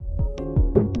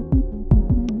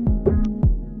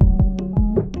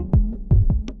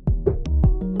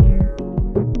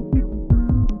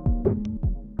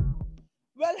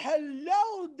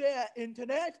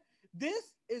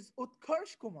This is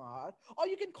Utkarsh Kumar, or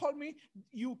you can call me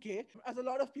UK, as a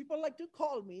lot of people like to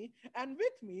call me. And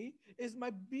with me is my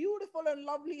beautiful and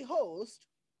lovely host.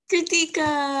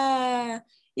 Kritika!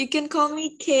 You can call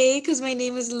me K because my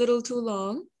name is a little too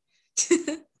long.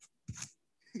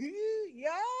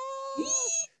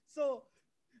 Yes! So,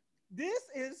 this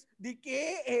is the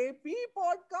K.A.P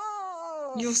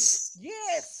podcast. Yes.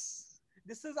 Yes!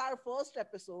 This is our first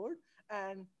episode.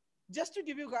 And just to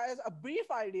give you guys a brief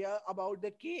idea about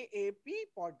the K.A.P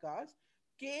podcast,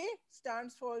 K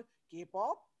stands for K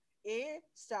pop, A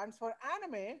stands for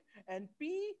anime, and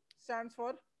P stands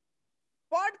for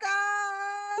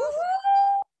podcast.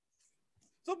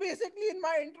 So basically, in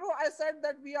my intro, I said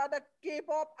that we are the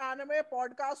K-pop anime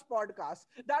podcast.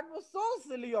 That was so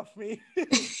silly of me.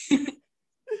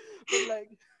 But like,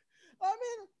 I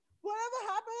mean, whatever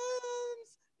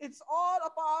happens, it's all a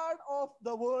part of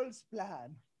the world's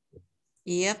plan.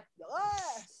 Yep.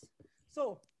 Yes.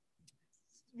 So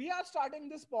we are starting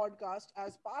this podcast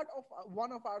as part of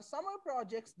one of our summer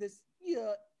projects this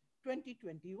year,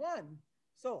 2021.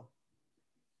 So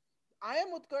I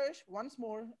am Utkarsh once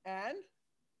more, and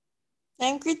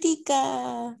I'm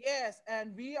Kritika. yes,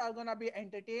 and we are gonna be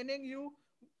entertaining you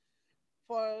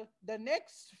for the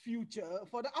next future,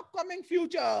 for the upcoming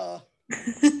future.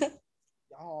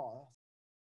 Oh.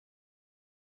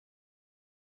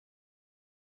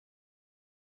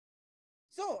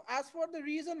 So, as for the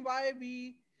reason why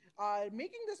we are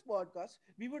making this podcast,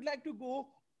 we would like to go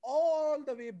all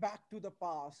the way back to the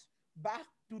past, back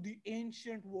to the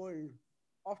ancient world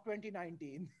of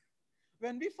 2019,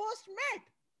 when we first met.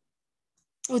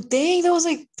 Oh, dang, that was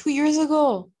like 2 years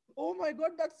ago. Oh my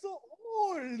god, that's so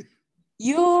old.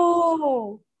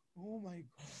 Yo! Oh my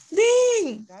god,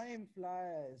 Dang! time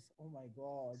flies. Oh my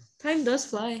god. Time does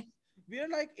fly. We are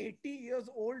like 80 years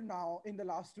old now in the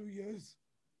last 2 years.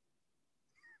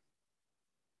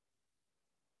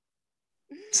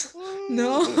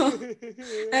 No,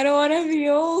 I don't want to be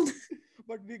old.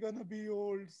 But we're gonna be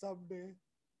old someday.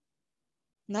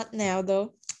 Not now,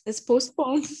 though. Let's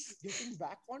postpone. Getting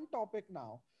back on topic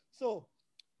now. So,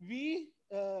 we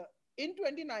in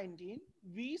 2019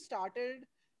 we started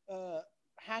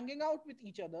hanging out with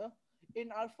each other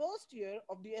in our first year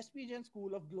of the SPGen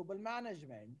School of Global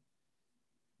Management.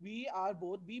 We are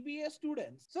both BBA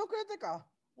students. So, Kritika,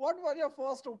 what were your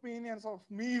first opinions of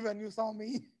me when you saw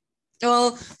me?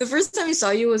 Well, the first time I saw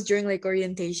you was during like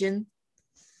orientation.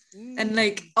 And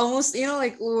like Mm. almost,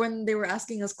 like when they were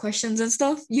asking us questions and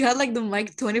stuff, you had like the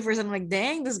mic 20%. I'm like,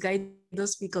 dang, this guy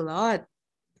does speak a lot.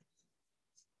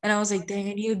 And I was like, dang,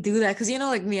 I need to do that. Cause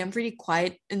like me, I'm pretty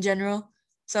quiet in general.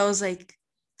 So I was like,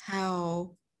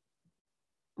 how?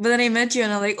 But then I met you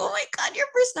and I'm like, oh my God, your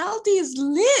personality is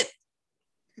lit.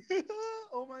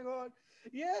 Oh my god.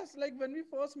 Yes, like when we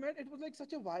first met, it was like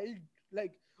such a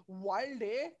like wild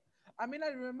day. I mean, I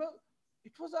remember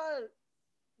it was our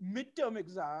midterm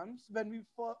exams when we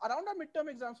first around our midterm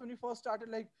exams when we first started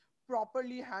like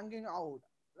properly hanging out,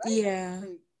 right? Yeah.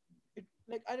 Like it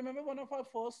like I remember one of our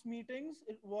first meetings,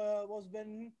 was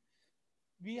when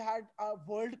we had a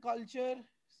world culture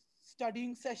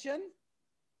studying session.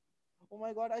 Oh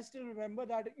my god, I still remember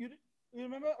that. You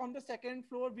remember on the second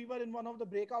floor we were in one of the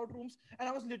breakout rooms and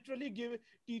I was literally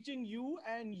teaching you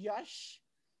and Yash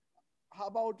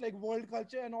about like world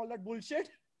culture and all that bullshit.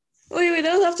 Wait,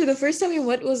 that was after the first time we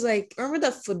went was like, remember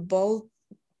that football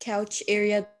couch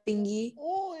area thingy?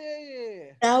 Oh yeah, yeah,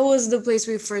 yeah. That was the place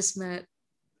we first met.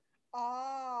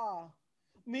 Ah,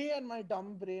 me and my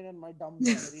dumb brain and my dumb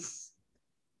memory.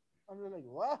 I'm just like,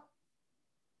 what?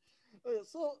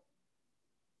 So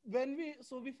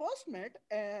we first met,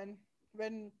 and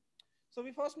when so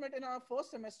we first met in our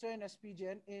first semester in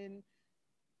SPGen in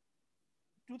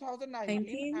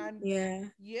 2019, 19? and Yeah.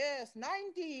 yes,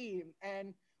 19.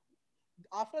 And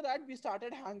after that, we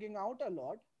started hanging out a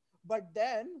lot. But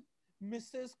then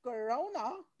Mrs.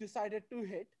 Corona decided to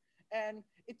hit, and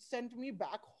it sent me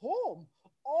back home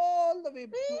all the way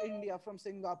to India from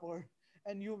Singapore.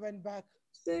 And you went back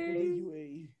to the Dang.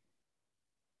 UAE.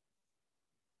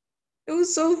 It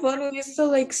was so fun. We used to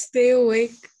like stay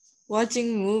awake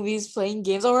watching movies, playing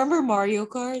games. I remember Mario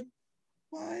Kart.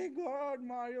 My God,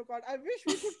 Mario Kart. I wish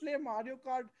we could play Mario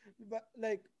Kart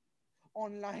like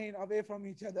online away from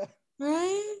each other.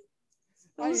 Right?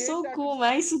 It I was hate so that cool,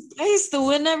 it's. man. I used to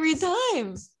win every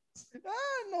time.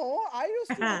 No, I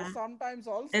used to lose sometimes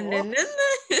and also. then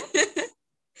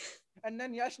And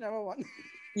then Yash never won.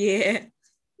 yeah,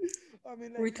 I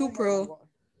mean, we're like, too oh my pro. God.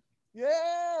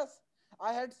 Yes,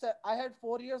 I had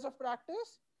 4 years of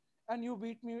practice, and you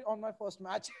beat me on my first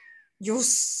match.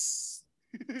 Yes.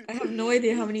 I have no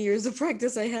idea how many years of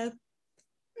practice I had.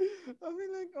 I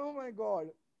mean, like, oh my god.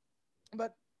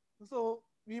 But so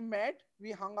we met,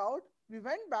 we hung out, we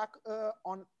went back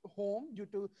on home due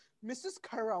to Mrs.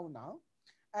 Corona,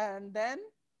 and then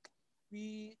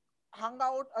we hung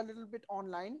out a little bit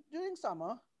online during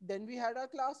summer. Then we had our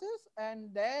classes, and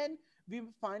then we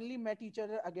finally met each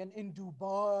other again in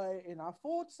Dubai in our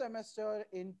fourth semester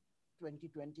in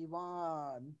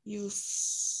 2021.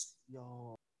 Yes.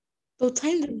 Yo, So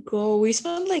time to go. We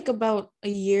spent like about a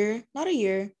year, not a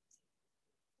year,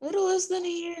 a little less than a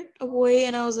year away,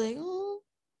 and I was like, oh,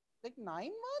 like 9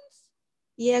 months?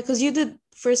 yeah, because you did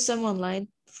first sem online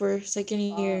for second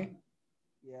year. Ah,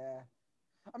 yeah.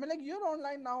 I mean, like, you're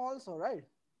online now also, right?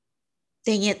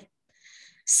 Dang it.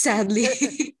 Sadly.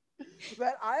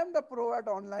 Well, I am the pro at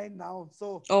online now,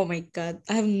 so Oh my god.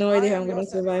 I have no I idea how am I'm your gonna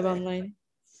survive sensei. online.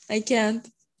 I can't.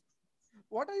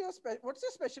 What's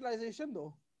your specialization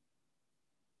though?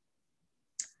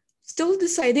 Still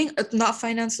deciding. Not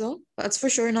finance though. That's for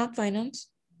sure not finance.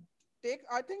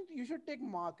 I think you should take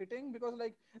marketing because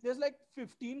like there's like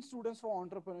 15 students for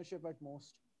entrepreneurship at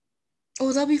most.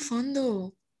 Oh, that'd be fun though. Yeah,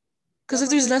 Because if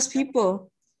but there's like less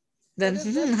people, yeah, then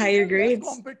there's less higher people, less grades.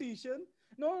 competition.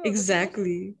 No, no, no. The thing is,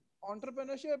 Exactly.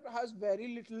 entrepreneurship has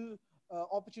very little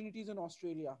opportunities in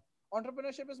Australia.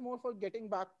 Entrepreneurship is more for getting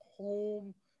back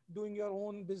home, doing your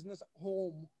own business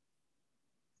home.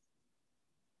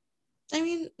 I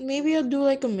mean, maybe I'll do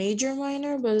like a major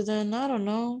minor, but then I don't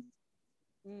know.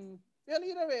 Mm. Well,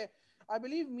 either way, I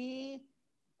believe me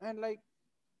and like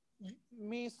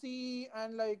Macy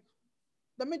and like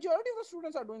the majority of the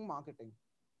students are doing marketing.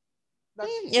 That's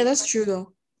Yeah, true. that's true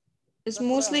though. It's That's what I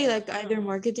mostly heard. like either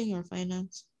marketing or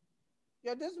finance.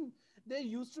 Yeah, there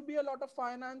used to be a lot of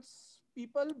finance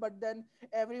people, but then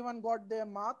everyone got their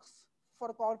marks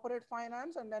for corporate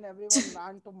finance, and then everyone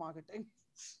ran to marketing.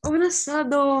 Oh, that's sad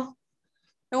though.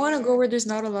 I want to go Yeah, where there's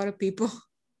not a lot of people.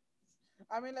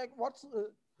 I mean, like, what's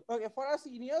okay for our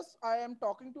seniors? I am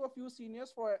talking to a few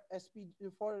seniors for SP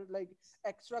for like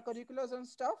extracurriculars and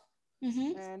stuff,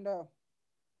 Mm-hmm. and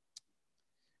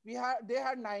they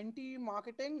had 90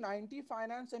 marketing, 90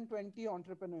 finance, and 20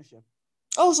 entrepreneurship,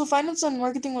 Oh, so finance and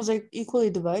marketing was like equally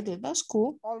divided. That's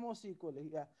cool. almost equally.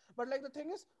 Yeah, but like the thing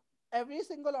is, every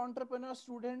single entrepreneur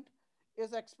student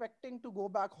is expecting to go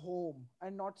back home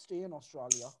and not stay in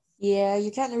Australia. Yeah,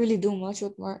 you can't really do much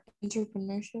with more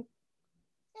entrepreneurship.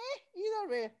 Either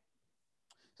way,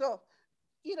 so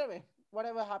either way,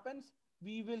 whatever happens,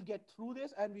 we will get through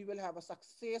this and we will have a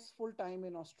successful time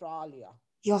in Australia.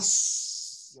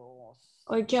 Yes. Yes.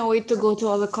 I can't wait to go to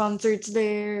all the concerts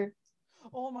there.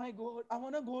 Oh my god, I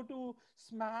wanna go to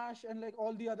Smash and like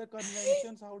all the other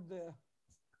conventions out there.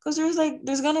 Because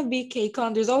there's gonna be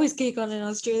KCON. There's always KCON in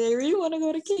Australia. I really want to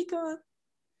go to KCON.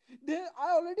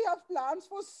 I already have plans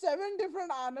for 7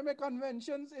 different anime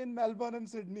conventions in Melbourne and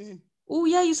Sydney. Oh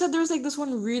yeah, you said there's like this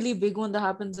one really big one that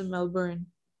happens in Melbourne.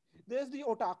 There's the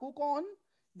Otaku Con.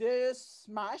 There's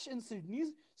Smash in Sydney.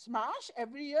 Smash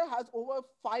every year has over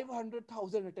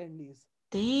 500,000 attendees.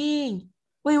 Dang.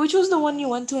 Wait, which was the Yeah. one you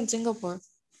went to in Singapore?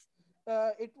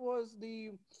 It was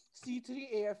the C3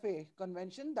 AFA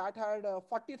convention that had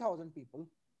 40,000 people.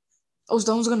 Oh, so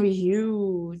that one's gonna be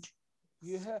huge.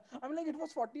 Yeah, I mean, like it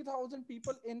was 40,000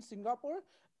 people in Singapore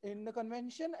in the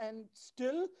convention, and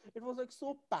still it was like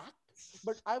so packed.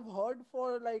 But I've heard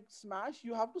for like Smash,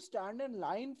 you have to stand in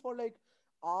line for like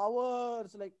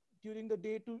hours, like during the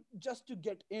day to just to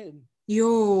get in. Because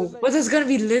Yo, like but it's gonna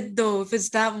be lit though. If it's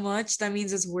that much, that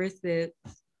means it's worth it.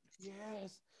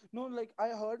 yes, no, like I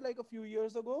heard like a few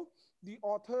years ago, the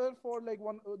author for like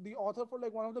one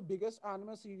of the biggest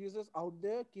anime series out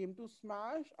there came to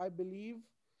Smash. I believe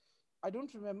I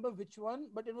don't remember which one,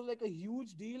 but it was like a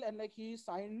huge deal, and like he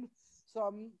signed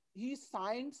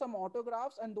some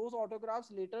autographs, and those autographs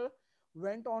later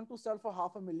went on to sell for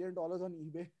 $500,000 on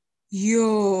eBay.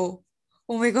 Yo.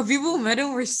 Oh my god, people who Yeah. met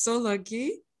him were so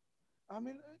lucky. I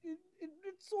mean,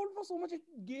 it sold for so much.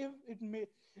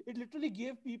 It literally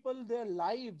gave people their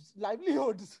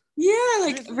livelihoods. Yeah,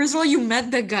 like Basically, first of all, you met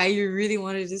the guy you really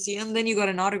wanted to see, and then you got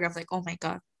an autograph. Like, oh my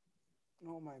god.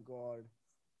 oh my god.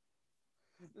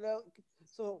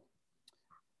 So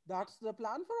that's the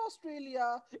plan for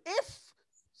Australia. If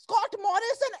Scott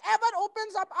Morrison ever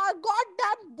opens up our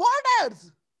goddamn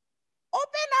borders,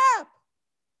 open up,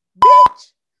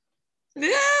 bitch.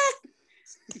 Yeah.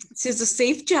 This is a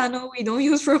safe channel. We don't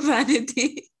use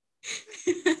profanity.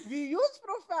 We use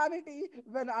profanity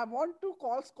when I want to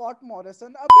call Scott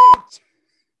Morrison a bitch.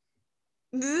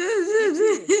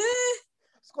 Literally.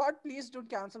 Scott, please don't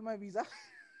cancel my visa.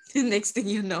 Next thing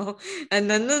you know, and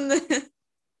then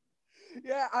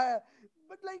Yeah,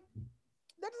 but like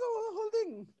That's the whole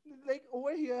thing. Like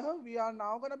over here, we are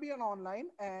now gonna be on online,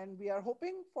 and we are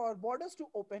hoping for borders to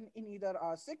open in either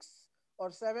our sixth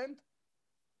or seventh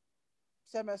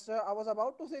semester. I was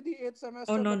about to say the eighth Oh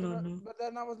semester, no, but no, no. but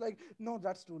then I was like, no,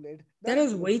 that's too late. That That's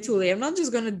is too late. way We too late. I'm not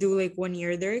just gonna do like 1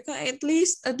 year there. At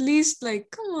least, like,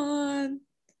 come on.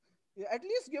 yeah, at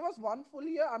least give us one full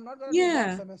year. I'm not gonna do one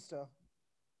Yeah. semester.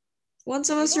 One You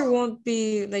semester know, won't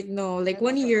be like, no, like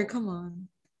one enough at year, all. come on.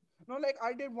 No, like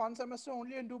I did one semester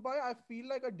only in Dubai. I feel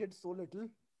like I did so little.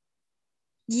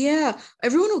 Yeah.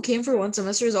 Everyone who came for one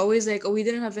semester is always like, oh, we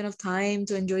didn't have enough time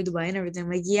to enjoy Dubai and everything.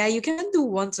 Like, yeah, you can't do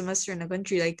one semester in a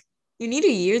country. Like, you need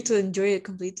a year to enjoy it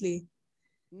completely.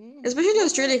 Especially No,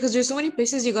 Australia, no, because there's so many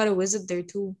places you gotta visit there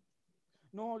too.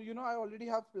 no. I already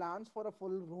have plans for a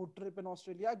full road trip in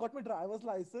Australia. I got my driver's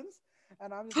license,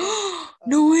 and I'm just like, uh,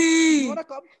 No you way. wanna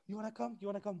come? You wanna come? You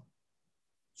wanna come?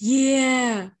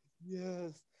 Yeah.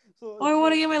 Yes. So Oh, I it's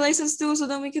want to like, get my license too, so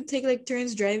then we could take like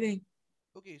turns driving.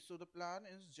 okay, so the plan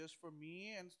is just for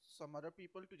me and some other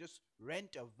people to just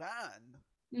rent a van.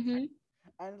 Mm-hmm.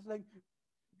 And it's like,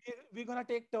 we're gonna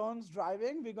take turns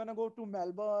driving. We're gonna go to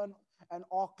Melbourne and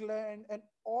Auckland and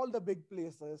all the big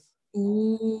places.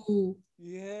 Ooh.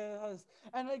 Yes.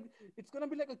 And like, it's gonna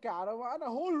be like a caravan, a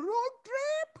whole road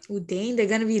trip. Oh, dang, they're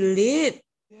gonna be lit.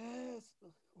 Yes.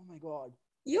 Oh my God.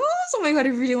 Yo, oh my god, I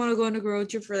really want to go on a road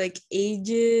trip for like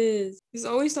ages. He's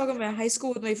always talking about high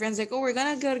school with my friends, like, oh, we're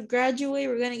gonna go to graduate,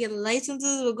 we're gonna get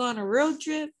licenses, we'll go on a road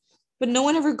trip. But no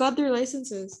one ever got their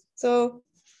licenses. So,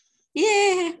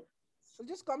 yeah, So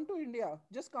just come to India.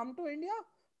 Just come to India.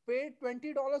 Pay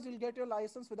 $20. You'll get your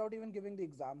license without even giving the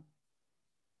exam.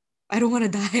 I don't want to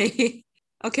die.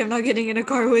 Okay, I'm not getting in a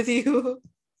car with you.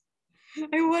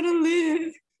 I want to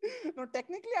live. No,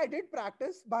 technically, I did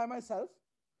practice by myself,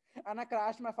 and I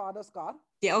crashed my father's car.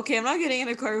 Yeah, okay, I'm not getting in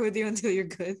a car with you until you're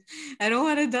good. I don't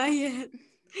want to die yet.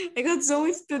 I got so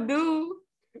much to do.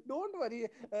 Don't worry.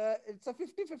 It's a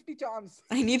 50-50 chance.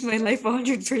 I need my life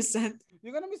 100%.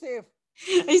 You're gonna be safe.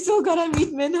 I still gotta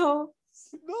meet Minho.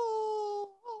 No,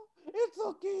 it's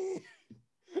okay.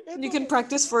 It's You can okay.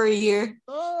 practice for a year.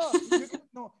 You can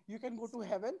no. You can go to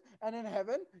heaven, and in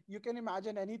heaven, you can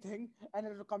imagine anything, and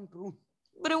it'll come true.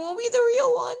 But it won't be the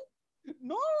real one.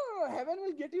 No, no, no. Heaven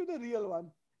will get you the real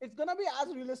one. It's gonna be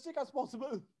as realistic as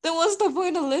possible. Then what's the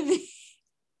point of living?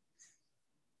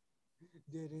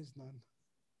 There is none.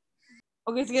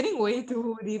 Okay, it's getting way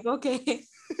too deep. Okay.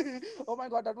 Oh my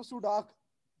god, that was too dark.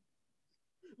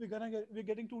 We're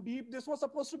getting too deep. This was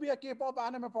supposed to be a K-pop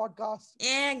anime podcast.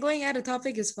 Yeah, going out of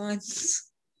topic is fun.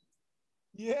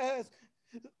 Yes.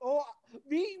 Oh,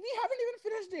 we haven't even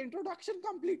finished the introduction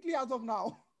completely as of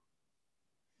now.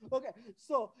 Okay,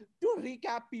 so to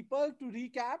recap,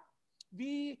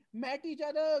 we met each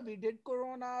other, we did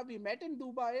Corona, we met in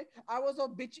Dubai. I was a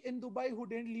bitch in Dubai who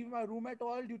didn't leave my room at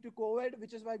all due to COVID,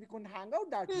 which is why we couldn't hang out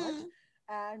that much. Hmm.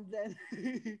 And then,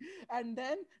 and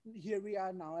then here we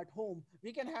are now at home.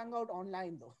 We can hang out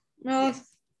online though. Oh,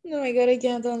 Yes, oh my god, I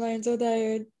can't online. So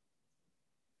tired.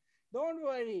 don't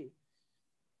worry.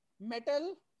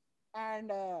 Metal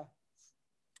and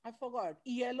I forgot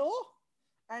ELO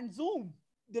and Zoom.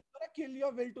 They're gonna kill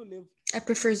your will to live. I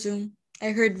prefer Zoom. I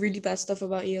heard really bad stuff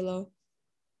about ELO.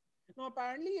 Now,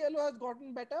 apparently, yellow has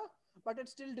gotten better, but it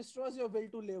still destroys your will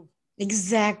to live.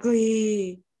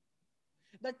 Exactly.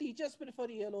 The teachers prefer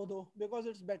yellow though because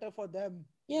it's better for them.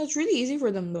 Yeah, it's really easy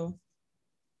for them though.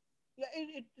 Yeah,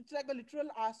 it's like a literal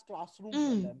ass classroom for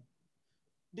Mm. them.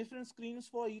 Different screens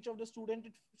for each of the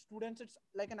students. It's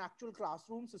like an actual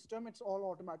classroom system. It's all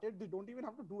automated. They don't even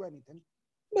have to do anything.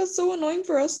 That's so annoying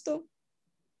for us though.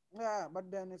 Yeah, but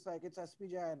then it's like it's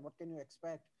SPJN. What can you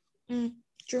expect? Mm,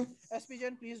 true.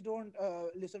 SPJN, please don't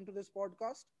listen to this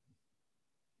podcast.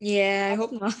 Yeah, I Uh,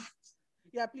 hope not.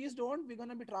 yeah, please don't. We're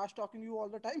gonna be trash talking you all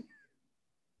the time.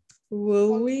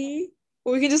 Will All we?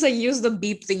 Or we can just like use the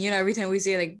beep thing, every time we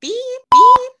say like beep,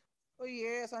 beep. Oh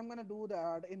yes, I'm gonna do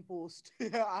that in post.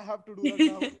 Yeah, I have to do that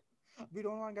now. We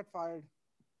don't want to get fired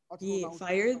or thrown Yeah, out.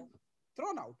 fired,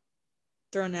 Thrown out.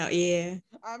 thrown out. Yeah.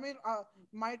 I mean,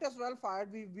 might as well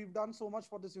fired. We've done so much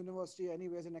for this university,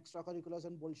 anyways, in extracurriculars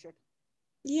and bullshit.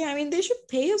 Yeah, I mean, they should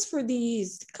pay us for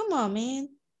these. Come on, man.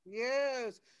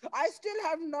 Yes, I still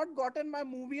have not gotten my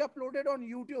movie uploaded on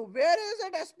YouTube. Where is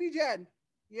it, SPGen?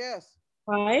 Yes,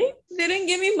 Why? They didn't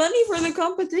give me money for the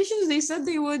competitions. They said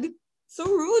they would. So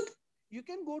rude. you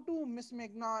can go to Miss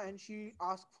Meghna and she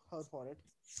asked her for it.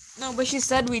 No, but she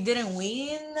said we didn't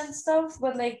win and stuff,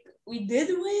 but like we did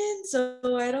win,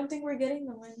 so I don't think we're getting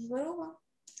the money. But oh well.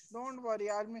 Don't worry,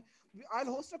 I'll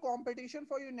host a competition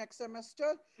for you next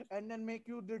semester and then make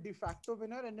you the de facto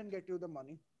winner and then get you the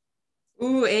money.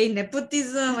 Ooh,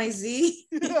 nepotism, I see.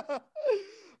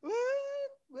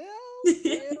 Well.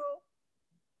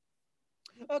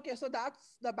 Okay, so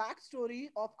that's the backstory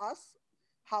of us,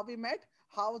 how we met,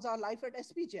 how's our life at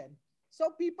SP Gen.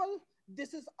 So, people,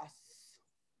 this is us.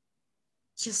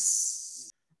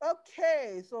 Yes.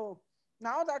 Okay, so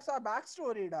now that's our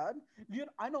backstory done.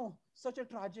 I know such a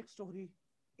tragic story.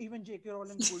 Even J.K.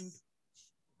 Rowling couldn't.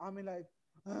 I mean, like,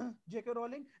 J.K.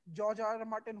 Rowling, George R. R.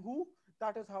 Martin, who?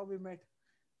 That is how we met.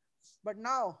 But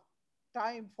now,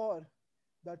 time for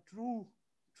the true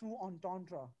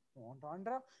entendre.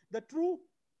 Entendre? The true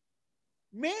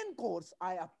main course.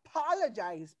 I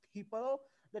apologize, people.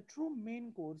 The true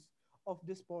main course of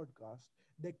this podcast,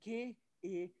 the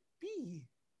K.A.P.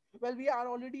 Well, we are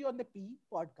already on the P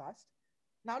podcast.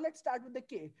 Now let's start with the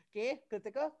K. K,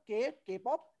 Kritika,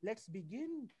 K-pop. Let's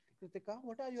begin. Kritika,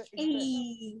 what are your interests?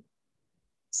 Hey.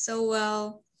 So,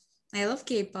 well, I love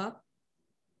K-pop.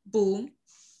 Boom.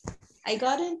 I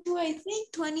got into, I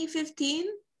think, 2015.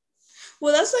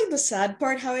 Well, that's like the sad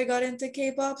part how I got into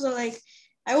K-pop. So like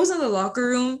I was in the locker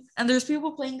room and there's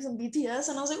people playing some BTS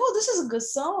and I was like, oh, this is a good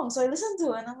song. So I listened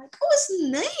to it and I'm like, oh, it's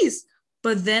nice.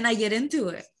 But then I get into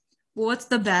it. What's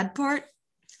the bad part?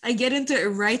 I get into it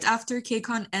right after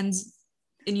KCON ends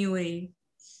in UA.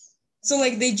 So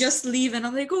like they just leave and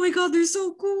I'm like, oh my god, they're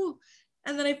so cool.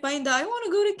 And then I find out I want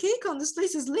to go to KCON. This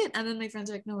place is lit. And then my friends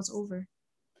are like, no, it's over.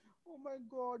 Oh my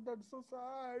god, that's so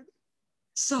sad.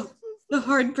 So That's so the sad.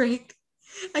 heartbreak.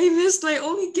 I missed my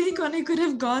only KCON I could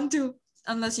have gone to.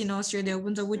 Unless, Australia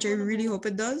opens up, You're which I gonna really go. hope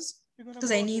it does. You're gonna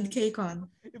Because I go need again. KCON.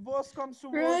 If worst comes to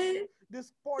worst, Right?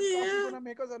 this podcast is Yeah. gonna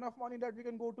make us enough money that we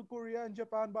can go to Korea and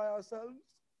Japan by ourselves.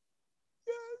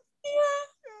 Yes, Yeah.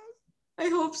 yes. I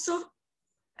hope so.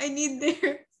 I need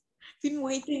there. Been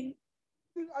waiting.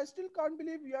 I still can't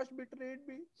believe Yash betrayed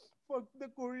me for the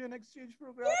Korean exchange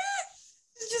program.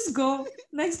 Just go.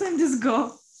 Next time, just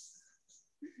go.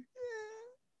 Yeah.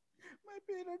 My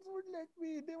parents would let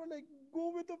me. They were like,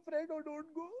 go with a friend or don't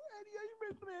go. And Yash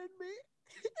betrayed me.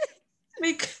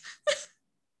 Make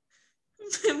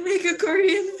make a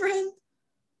Korean friend.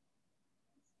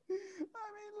 I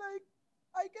mean, like,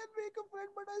 I can make a friend,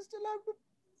 but I still have to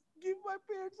give my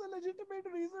parents a legitimate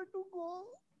reason to go.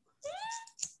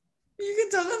 You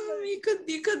could tell I'm them like,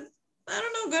 you could I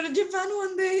don't know, go to Japan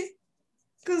one day.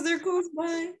 Because they're close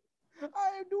by.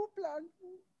 I do plan to.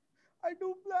 I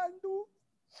do plan to.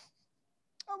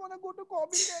 I want to go to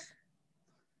Comiket.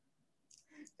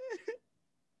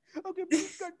 Okay,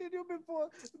 please continue before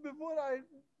I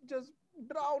just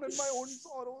drown in my own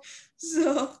sorrow.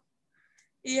 So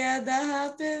yeah, that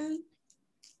happened.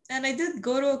 And I did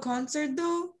go to a concert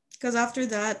though. Because after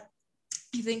that,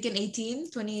 I think in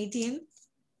 2018,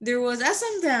 there was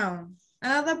SM Town.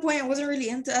 And at that point, I wasn't really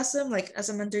into SM, like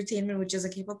SM Entertainment, which is a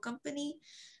K-pop company.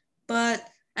 But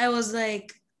I was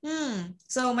like,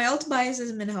 So my old bias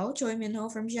is Minho, Choi Minho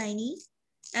from Shiny.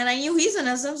 And I knew he's an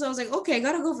SM, so I was like, okay, I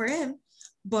gotta go for him.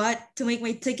 But to make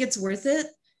my tickets worth it,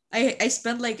 I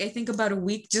spent like I think about a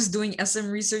week just doing SM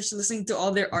research, listening to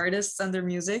all their artists and their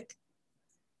music.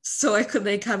 So I could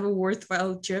like have a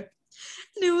worthwhile trip.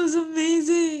 And it was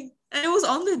amazing. And it was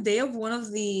on the day of one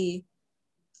of the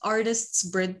artist's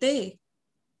birthday.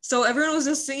 So everyone was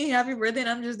just singing happy birthday, and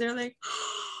I'm just there like,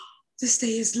 this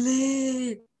day is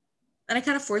lit. And I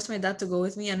kind of forced my dad to go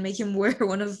with me and make him wear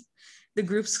one of the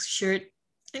group's shirt.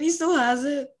 And he still has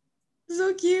it.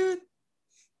 So cute.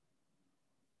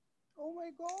 Oh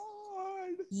my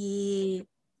god! Yeah.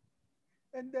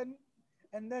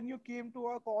 And then you came to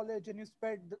our college and you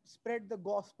spread the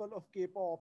gospel of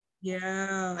K-pop.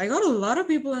 Yeah. I got a lot of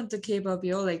people into K-pop,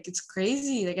 yo. Like it's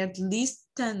crazy. Like at least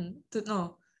 10 to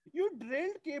no. You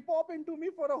drilled K-pop into me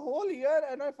for a whole year,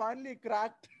 and I finally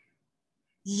cracked.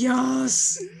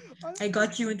 Yes. I'm, I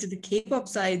got you into the K-pop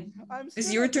side. I'm It's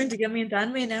still your a turn to get me into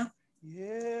anime now.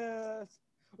 yes.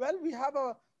 Well, we have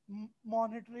a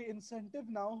monetary incentive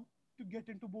now to get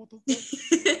into both of them.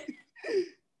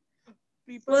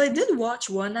 People, Well, I please. did watch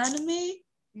one anime,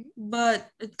 Hmm? but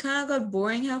it kind of got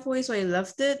boring halfway, so I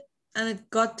left it, and it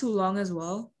got too long as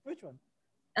well. Which one?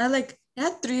 And like it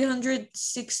had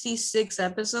 366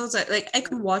 episodes. I Oh,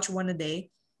 could watch one a day,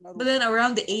 but Naruto. then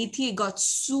around the 80, it got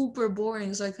super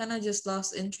boring, so I kind of just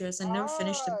lost interest and never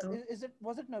finished it though. Is it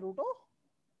was it Naruto?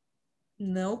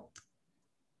 Nope.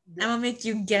 I'm Bla- gonna make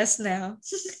you guess now.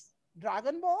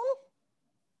 Dragon Ball?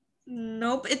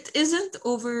 Nope. It isn't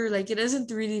over. Like it isn't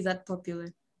really that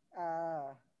popular.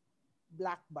 Uh,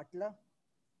 Black Butler?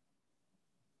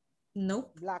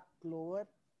 Nope. Black Clover?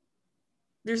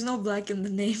 There's no black in the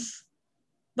name,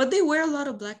 but they wear a lot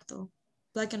of black though,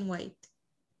 black and white.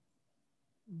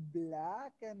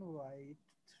 Black and white.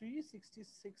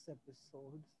 366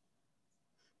 episodes.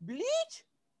 Bleach?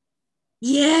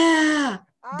 Yeah.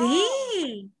 Ah,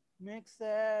 Dang. makes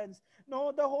sense.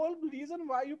 No, the whole reason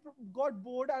why you got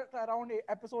bored at around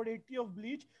episode 80 of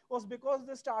Bleach was because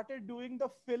they started doing the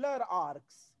filler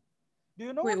arcs. Do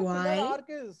you know Wait, what a filler why? arc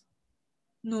is?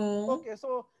 No. Okay,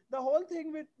 so the whole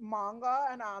thing with manga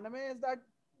and anime is that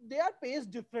they are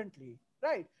paced differently,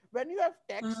 right? When you have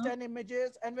text Uh-huh. and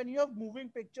images and when you have moving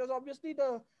pictures, obviously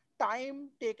the time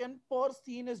taken per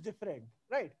scene is different,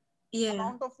 right? Yeah.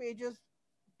 Amount of pages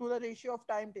to the ratio of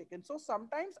time taken. So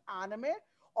sometimes anime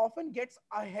often gets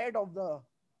ahead of the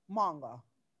manga,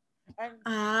 and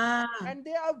Ah.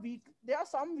 there are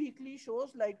some weekly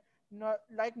shows like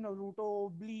like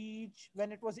Naruto, Bleach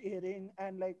when it was airing,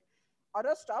 and like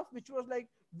other stuff which was like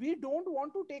we don't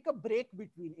want to take a break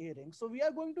between airing, so we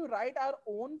are going to write our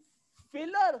own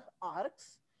filler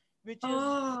arcs, which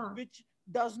is Oh. which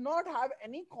does not have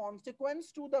any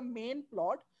consequence to the main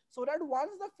plot, so that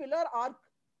once the filler arc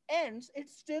ends,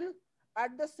 it's still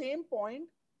at the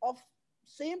of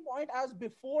same point as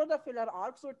before the filler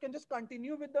arc, so it can just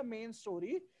continue with the main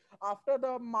story after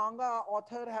the manga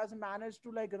author has managed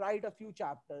to like write a few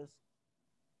chapters.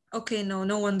 Okay, no,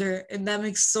 no wonder. And that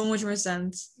makes so much more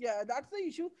sense. Yeah, that's the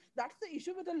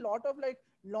issue with a lot of like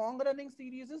long running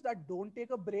series that don't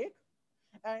take a break,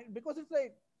 and because it's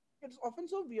like it's often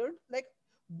so weird, like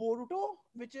Boruto,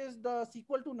 which is the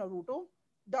sequel to Naruto,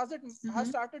 does it has Mm-hmm.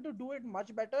 started to do it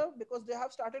much better because they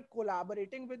have started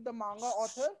collaborating with the manga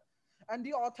author, and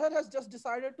the author has just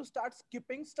decided to start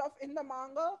skipping stuff in the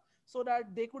manga so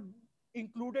that they could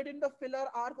include it in the filler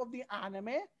arc of the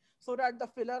anime, so that the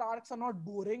filler arcs are not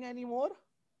boring anymore.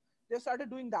 They started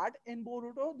doing that in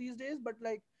Boruto these days, but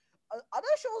like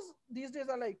other shows these days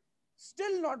are like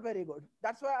still not very good.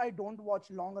 That's why I don't watch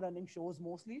long running shows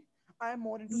mostly. I am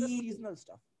more into the Yeah. seasonal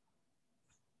stuff.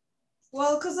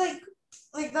 Well, cause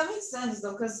like that makes sense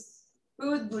though, cause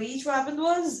with Bleach, what happened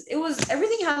was it was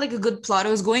everything had like a good plot. It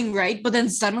was going right, but then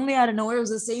suddenly out of nowhere, it was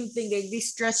the same thing. They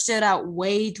stretched it out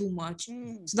way too much.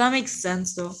 Mm. So that makes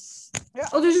sense though. Yeah,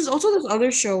 Oh, there's also this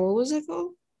other show. What was it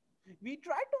called? we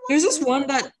tried to There's watch this Food one Wars,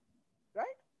 that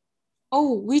right?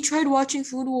 oh, we tried watching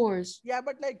Food Wars. Yeah,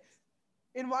 but like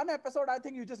in one episode, I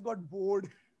think you just got bored,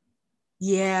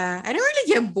 Yeah, I didn't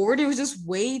really get bored. It was just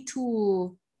way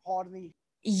too. horny.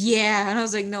 Yeah, and I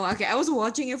was like, no, okay. I was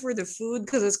watching it for the food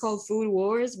because it's called Food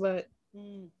Wars, but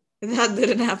Mm. that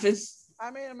didn't happen.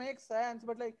 I mean, it makes sense,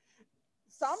 but like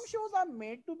some shows are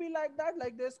made to be like that.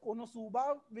 Like there's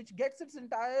Konosuba, which gets its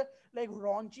entire like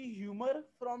raunchy humor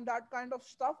from that kind of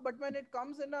stuff. But when it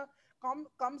comes in a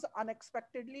comes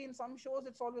unexpectedly in some shows,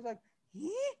 it's always like,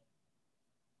 eh?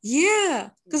 Yeah,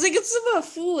 because like it's about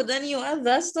food. Then you add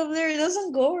that stuff there, it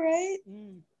doesn't go right.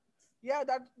 Mm. Yeah,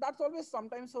 that's always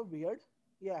sometimes so weird.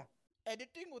 Yeah.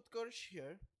 Editing Utkarsh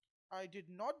here. I did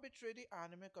not betray the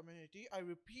anime community. I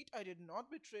repeat, I did not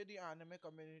betray the anime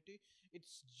community.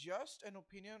 It's just an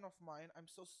opinion of mine. I'm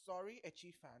so sorry,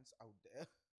 ecchi fans out there.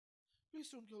 Please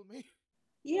don't kill me.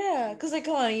 Yeah, because like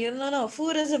come on, you no,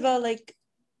 food is about like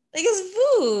it's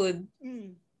food.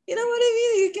 Mm. You know what I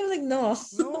mean? You can like no.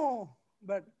 No,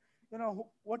 but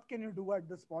what can you do at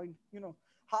this point?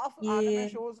 Half anime Yeah,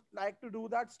 shows like to do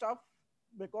that stuff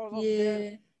because of their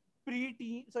yeah.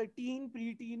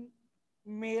 preteen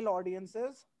male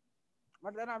audiences.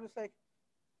 But then I was like,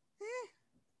 eh,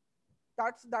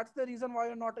 that's the reason why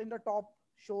you're not in the top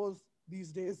shows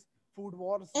these days. Food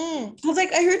Wars. Cause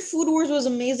like I heard Food Wars was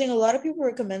amazing. A lot of people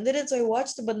recommended it, so I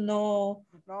watched it. But no,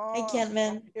 I No, can't,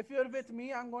 man. if you're with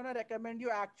me, I'm gonna recommend you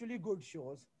actually good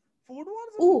shows. Food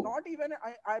Wars is Ooh, not even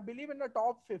I believe in the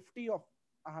top 50 of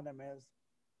animes.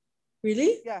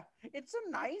 really? Yeah, it's a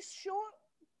nice show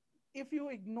if you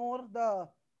ignore the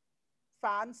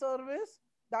fan service.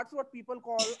 That's what people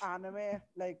call anime,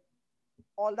 like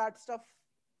all that stuff,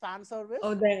 fan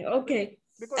Oh service. dang. Okay.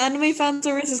 Because Anime fan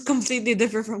service is completely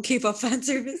different from K-pop fan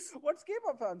service. what's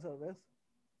K-pop fan service?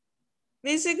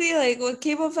 Basically, like what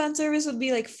K-pop fan service would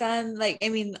be like like I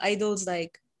mean idols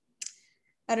like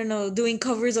I don't know, doing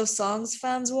covers of songs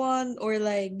fans want, or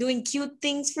like doing cute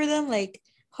things for them, like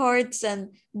hearts and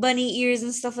bunny ears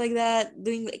and stuff like that.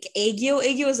 Doing like Aegyo.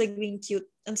 Aegyo is like being cute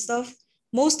and stuff.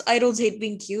 Most idols hate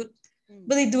being cute, Mm.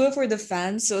 but they do it for the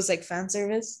fans, so it's like fan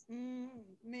service.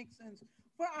 Makes sense.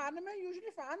 For anime,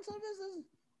 usually fan service is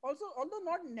also, although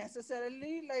not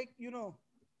necessarily like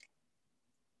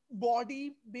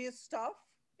body based stuff.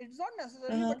 It's not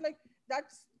necessarily, Uh-huh. but like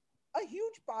that's a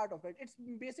huge part of it. It's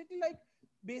basically like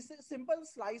basic simple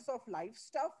slice of life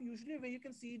stuff, usually where you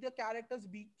can see the characters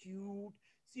be cute,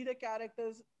 see the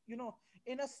characters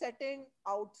in a setting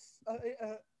out,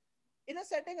 in a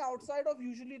setting outside of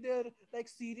usually their like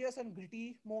serious and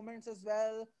gritty moments as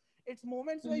well. It's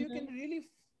moments where you can Mhm. really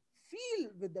feel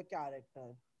with the character,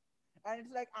 and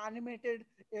it's like animated.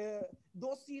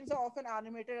 Those scenes are often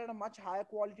animated at a much higher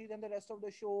quality than the rest of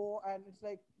the show, and it's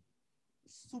like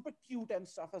super cute and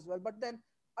stuff as well. But then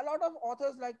a lot of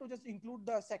authors like to just include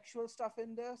the sexual stuff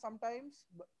in there sometimes,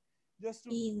 just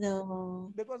to, You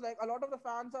know. because like a lot of the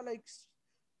fans are like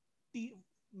te-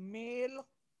 male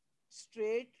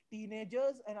straight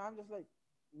teenagers, and I'm just like,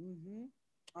 mm-hmm,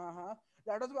 uh-huh.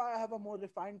 That is why I have a more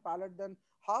refined palate than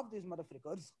half these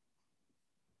motherfuckers.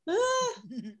 Ah,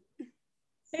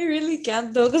 I really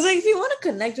can't though, because like if you want to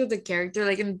connect with the character,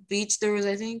 like in Bleach, there was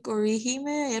I think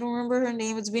Orihime. I don't remember her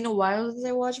name. It's been a while since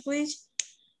I watched Bleach.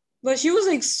 But she was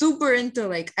like super into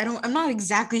like I'm not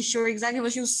exactly sure exactly,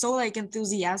 but she was so like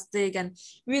enthusiastic and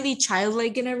really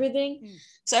childlike and everything. Hmm.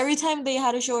 So every time they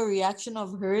had to show a reaction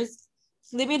of hers,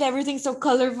 they made everything so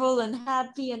colorful and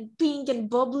happy and pink and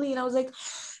bubbly, and I was like,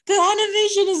 the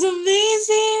animation is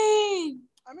amazing.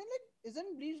 I mean, like,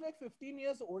 isn't Bleach like 15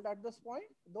 years old at this point?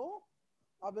 Though,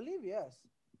 I believe yes.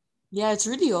 Yeah, it's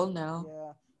really old now,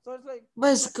 Yeah. So it's like,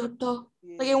 but it's good though.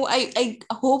 Like yeah. I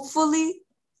hopefully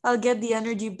I'll get the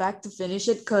energy back to finish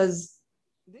it because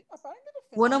They apparently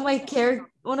the finale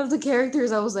sucks. one of the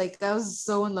characters I was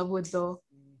so in love with though.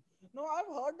 Mm. No,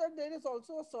 I've heard that there is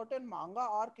also a certain manga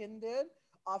arc in there,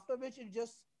 after which it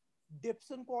just dips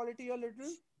in quality a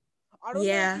little. I don't know if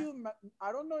Yeah. you,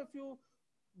 I don't know if you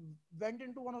went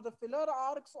into one of the filler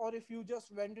arcs, or if you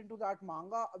just went into that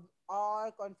manga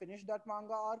arc and finished that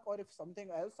manga arc, or if something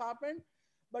else happened.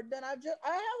 But then I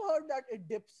have heard that it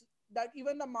dips, that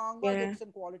even the manga Yeah. dips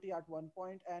in quality at one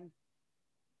point, and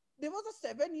there was a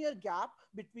 7 year gap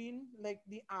between like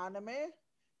the anime,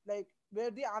 like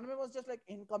where the anime was just like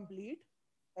incomplete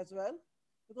as well,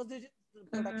 because the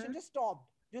production Mhm. just stopped,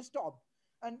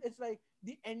 and it's like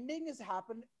the ending is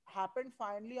happened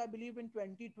finally, I believe in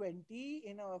 2020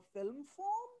 in a film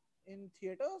form in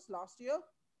theaters last year.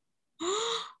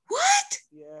 What?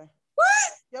 Yeah,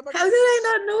 What? yeah, but How did I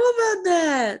not know about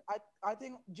that? I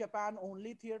think Japan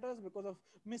only theaters because of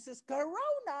Mrs.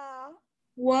 Corona.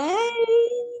 Why?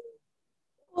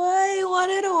 Why? I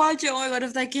wanted to watch it. Oh my god,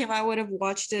 if that came, I would have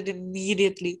watched it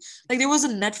immediately. Like there was a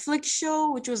Netflix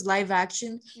show which was live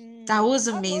action. That was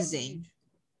I've heard amazing. Bleach.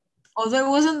 Although it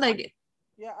wasn't like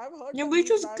Yeah, I've heard yeah, the Bleach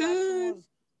Bleach was live action good. was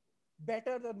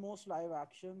better than most live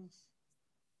actions.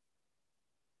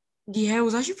 Yeah, it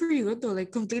was actually pretty good though.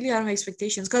 Like completely out of my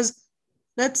expectations. Cause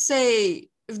let's say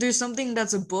if there's something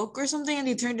that's a book or something and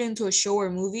they turned it into a show or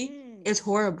movie, Hmm. it's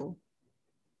horrible.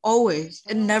 Always.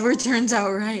 It never turns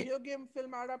out right. Video game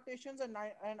film adaptations and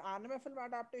anime film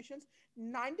adaptations,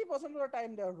 90% of the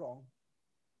time they're wrong.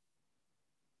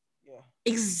 Yeah.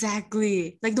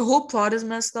 Exactly. Like the whole plot is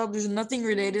messed up. There's nothing Hmm.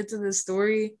 related to the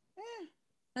story. Eh.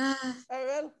 Ah,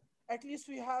 Well, at least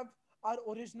we have our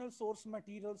original source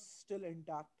materials still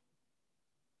intact.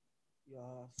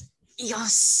 Yes. By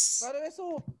yes. the way,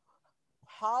 so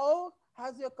how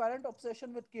has your current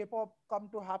obsession with K-pop come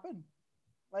to happen?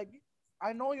 Like,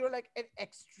 I know you're like an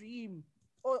extreme.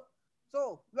 Oh,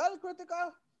 so well,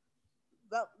 Kritika,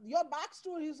 your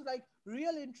backstory is like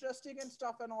real interesting and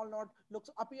stuff and all. Not looks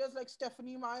appears like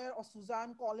Stephanie Meyer or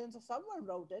Suzanne Collins or someone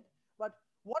wrote it. But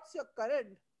what's your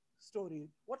current story?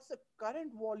 What's the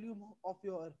current volume of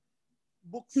your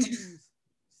book series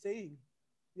saying?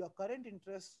 Your current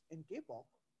interest in K-pop?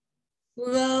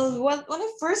 Well, when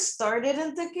I first started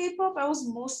into K-pop, I was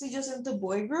mostly just into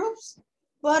boy groups,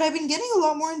 but I've been getting a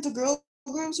lot more into girl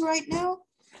groups right now.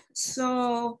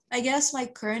 So I guess my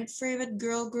current favorite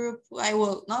girl group, I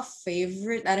will not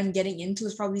favorite that I'm getting into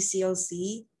is probably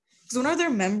CLC. Because one of their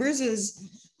members is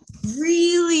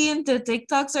really into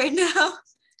TikToks right now.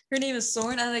 Her name is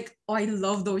Sorn. I'm like, oh, I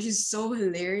love those. She's so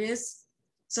hilarious.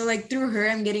 So like through her,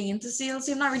 I'm getting into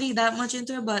CLC. I'm not really that much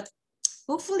into it, but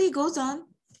hopefully it goes on.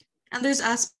 And there's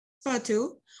Aspa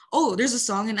too. Oh, there's a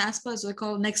song in Aspa as well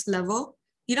called Next Level.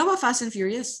 You know about Fast and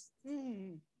Furious?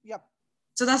 Hmm. Yep.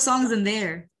 So that song's in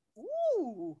there.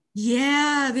 Ooh.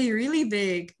 Yeah, they're really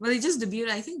big. Well, they just debuted,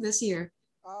 I think, this year.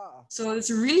 Ah. So it's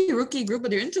a really rookie group,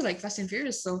 but they're into like Fast and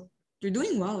Furious, so they're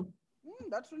doing well.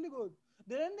 That's really good.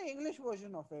 They're in the English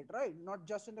version of it, right? Not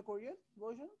just in the Korean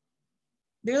version.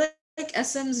 They're like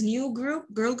SM's new group,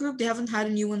 girl group. They haven't had a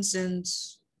new one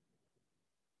since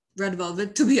Red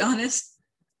Velvet, to be honest.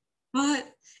 But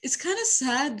it's kind of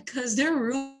sad because there are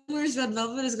rumors Red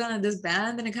Velvet is gonna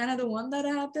disband, and it kind of the one that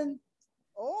happened.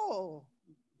 Oh.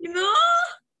 You know?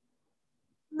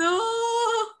 No.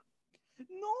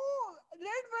 No,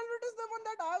 Red Velvet is the one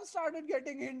that I've started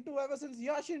getting into ever since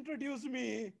Yash introduced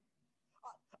me.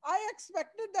 I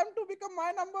expected them to become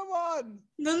my number one.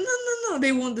 No, no, no, no.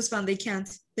 They won't disband. They can't.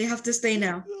 They have to stay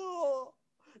now. No,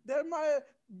 they're my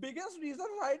biggest reason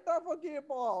right now for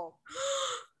K-pop.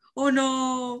 Oh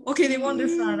no. Okay, they won't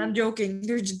disband. I'm joking.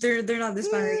 They're not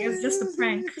disbanding. It's just a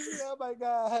prank. Oh my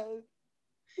god.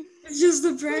 It's just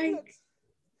a But prank.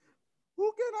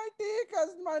 who can I take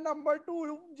as my number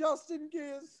two just in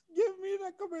case? Give me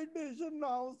recommendation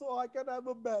now so I can have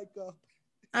a backup.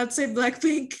 I'd say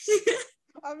Blackpink.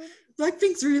 I mean,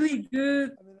 Blackpink's really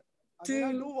good I mean,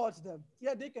 I do too. watch them.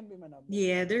 Yeah, they can be my number.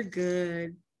 Yeah, they're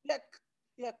good. Yeah,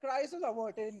 yeah. Crisis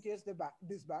averted in case they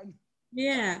disband.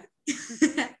 Yeah.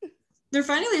 They're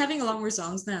finally having a lot more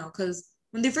songs now because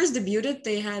when they first debuted,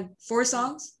 they had four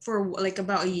songs for like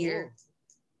about a year.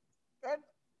 Oh, and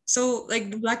So like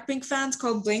the Blackpink fans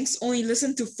called Blinks only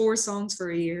listened to four songs for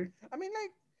a year. I mean,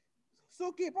 like,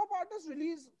 so K-pop artists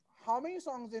release how many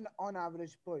songs in on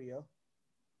average per year?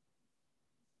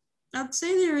 I'd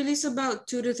say they release about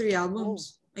 2 to 3 Oh,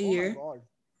 albums a oh my year. god.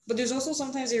 But there's also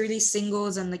sometimes they release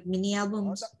singles and like mini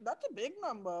albums. That's a big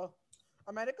number.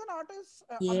 American Yeah.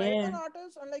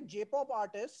 artists, and like J-pop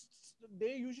artists,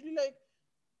 they usually like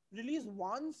release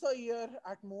once a year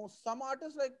at most. Some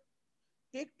artists like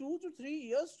take 2 to 3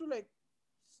 years to like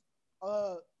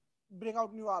uh bring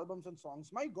out new albums and songs.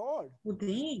 My God, Oh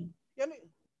dang. yeah, like,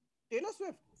 Taylor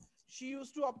Swift, she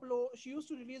used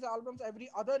to release albums every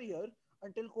other year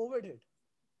until COVID hit.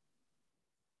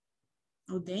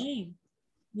 Oh dang.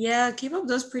 Yeah, K-pop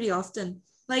does pretty often.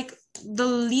 Like the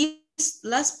least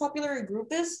less popular a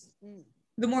group is, Hmm.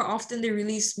 the more often they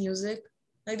release music.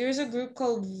 Like there's a group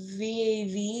called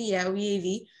VAV, yeah,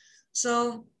 VAV.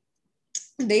 So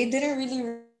they didn't really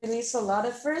release a lot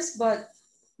at first, but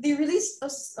they released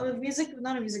a music,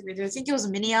 not a music video. I think it was a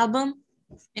mini album.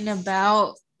 And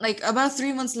about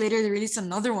 3 months later, they released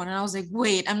another one, and I was like,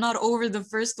 wait, I'm not over the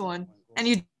first Oh one, my and God.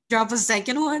 you drop a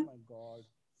second one. Oh my God.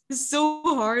 It's so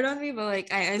hard on me, but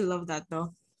like I love that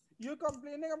though. You're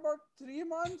complaining about 3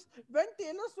 months? When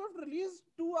Taylor Swift released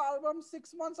two albums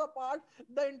 6 months apart,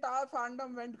 the entire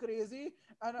fandom went crazy.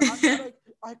 And I'm just like,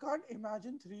 I can't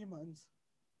imagine 3 months.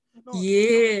 No,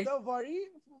 Yeah. the worry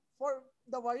for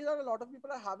the worry that a lot of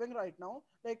people are having right now,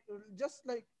 like just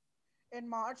like in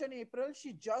March and April,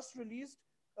 she just released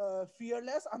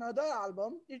Fearless, another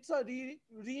album. It's a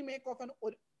remake of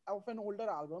an older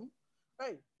album,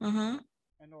 right? Uh huh.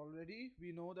 And already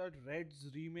we know that Red's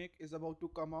remake is about to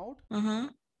come out. Uh huh.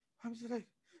 I'm just like,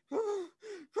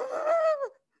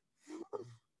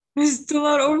 It's still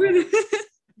not over.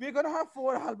 we're gonna have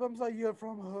four albums a year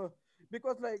from her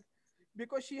because like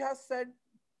because she has said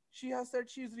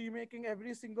she's remaking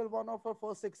every single one of her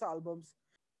first six albums.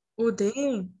 Oh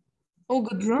damn. Oh,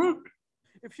 good luck.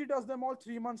 If she does them all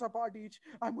 3 months apart each,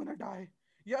 I'm gonna die.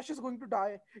 Yeah, she's going to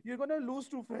die. You're gonna lose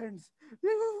two friends.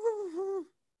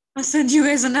 I'll send you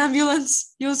guys an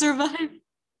ambulance. You'll survive.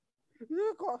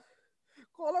 call,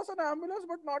 call us an ambulance,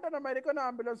 but not an American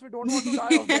ambulance. We don't want to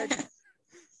die of debt.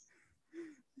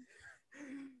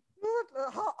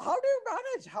 How do you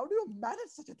manage? How do you manage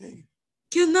such a thing?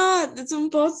 Cannot. It's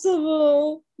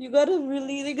impossible. You gotta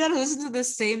listen to the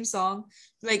same song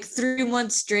like 3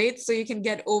 months straight so you can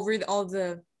get over all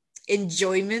the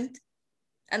enjoyment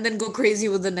and then go crazy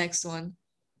with the next one.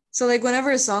 So like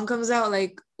whenever a song comes out,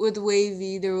 like with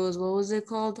Wavy, there was what was it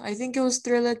called? I think it was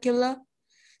Thriller Killa.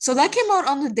 So that came out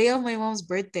on the day of my mom's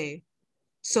birthday. Oh my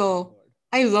So god.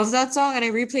 I love that song and I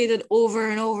replayed it over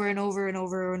and over and over and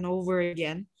over and over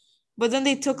again. But then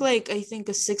they took like I think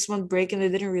a 6 month break and they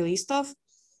didn't release stuff,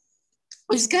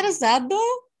 which is kind of sad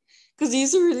though, because they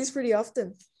used to release pretty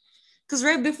often. Because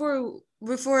right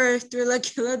before Thriller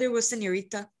Killa, there was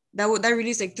Senorita that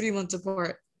released like 3 months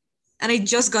apart, and I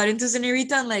just got into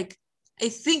Senorita and like I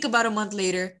think about a month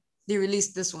later they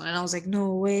released this one, and I was like,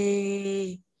 no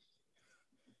way.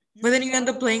 You But were then you end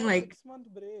sad up about playing a like 6 month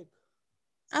break.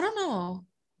 I don't know.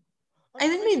 I I mean,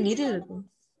 think like they you're needed sad it. about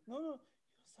no, no.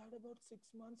 You're sad about 6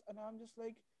 months, and I'm just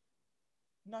like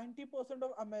 90%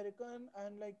 of American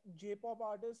and like J-pop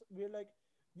artists.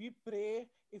 We pray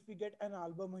if we get an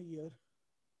album a year.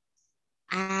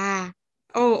 Ah.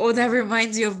 Oh, that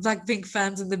reminds you of Blackpink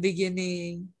fans in the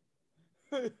beginning.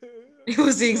 It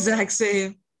was the no, exact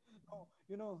same.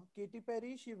 no, Katy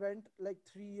Perry. She went like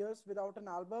 3 years without an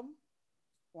album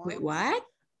Wait, once. what?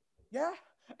 Yeah,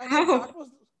 and like that How? was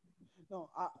no.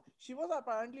 She was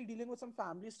apparently dealing with some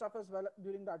family stuff as well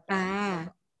during that time.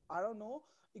 Like Ah. I don't know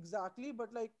exactly,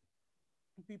 but like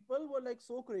people were like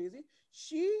so crazy.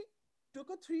 She took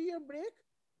a 3 year break,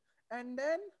 and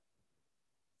then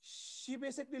she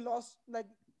basically lost like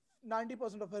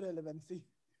 90% of her relevancy.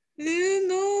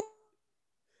 No.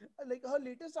 Like her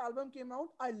latest album came out.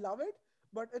 I love it,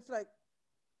 But it's like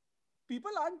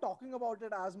people aren't talking about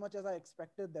it as much as I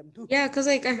expected them to. Yeah, because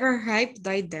like But her hype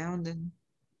died down then.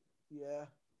 yeah,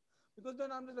 because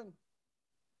then I'm just like,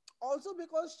 also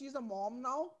because she's a mom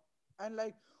now, and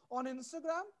like on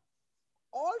Instagram,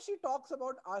 all she talks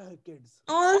about are her kids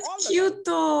Oh, that's all the time. cute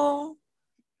though.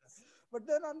 But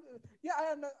then yeah,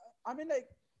 I mean, like,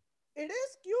 it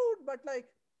is cute, but like,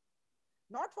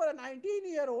 not for a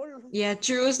 19-year-old. Yeah,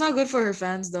 true. It's not good for her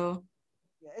fans though.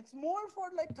 Yeah, it's more for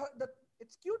like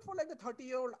it's cute for like the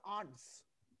 30-year-old aunts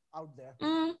out there.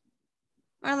 Mm,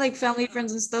 or like family And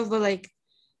friends and stuff, but like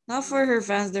not for mm, her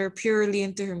fans. They're purely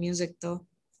into her music though.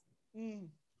 mm,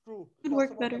 true. Could Talks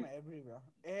work about them better. everywhere.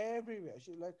 Everywhere.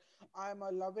 She's like, I'm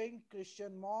a loving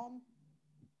Christian mom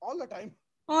all the time.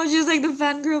 Oh, she's like the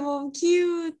fangirl mom.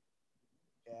 Cute.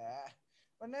 Yeah.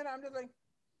 And then I'm just like,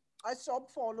 I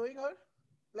stopped following her,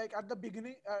 like at the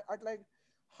beginning, at like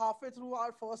halfway through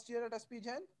our first year at SP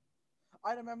Gen.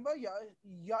 I remember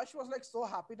Yash was like so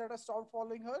happy that I stopped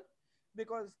following her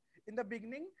because in the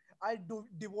beginning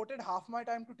devoted half my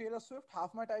time to Taylor Swift,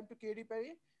 half my time to Katy Perry.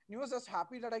 And he was just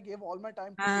happy that I gave all my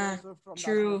time to Taylor Ah, Swift from that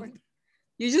true. moment.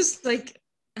 You just like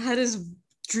had his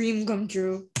dream come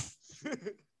true.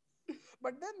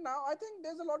 But then now I think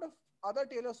there's a lot of other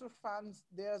Taylor Swift fans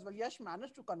there as well. Yash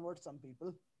managed to convert some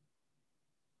people,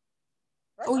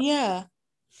 right? Oh yeah.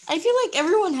 I feel like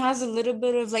everyone has a little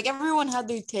bit of like everyone had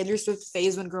their Taylor Swift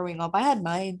phase when growing up. I had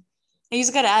mine. And you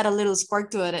just gotta add a little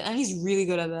spark to it, and he's really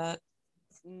good at that.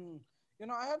 Mm.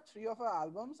 I have three of her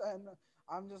albums, and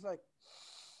I'm just like,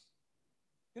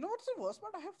 what's the worst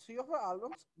part? I have three of her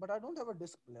albums, but I don't have a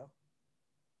disc player.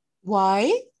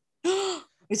 Why?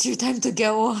 It's your time to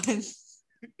get one.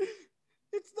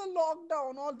 It's the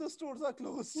lockdown. All the stores are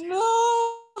closed. No,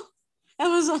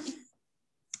 Amazon.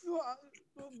 So,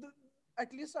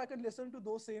 at least I can listen to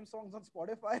those same songs on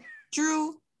Spotify.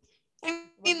 True. I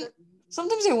mean, But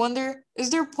sometimes I wonder: is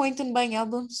there a point in buying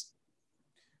albums?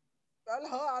 well,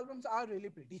 her albums are really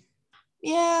pretty.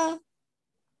 Yeah,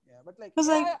 Yeah, but like, cause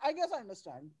yeah, like, I guess I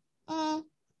understand. uh,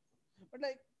 But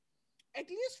like, at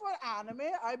least for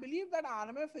anime, I believe that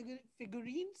anime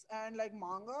figurines and like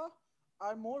manga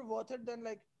are more worth it than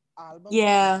like albums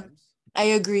yeah, sometimes. I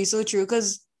agree. So true.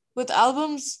 Cause with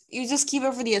albums, you just keep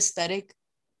it for the aesthetic,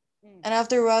 Mm. and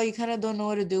after a while, you kind of don't know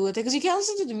what to do with it. Cause you can't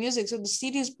listen to the music, so the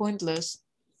CD is pointless.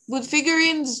 With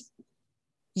figurines,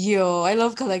 yo, I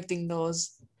love collecting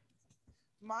those.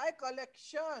 My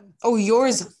collection. Oh, I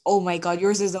yours. just, Oh my God,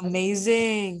 yours is I just,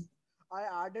 amazing. I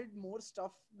added more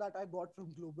stuff that I got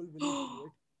from Global Village to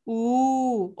it.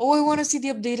 Ooh. Oh, I want to see the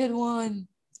updated one.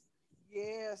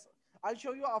 Yes, I'll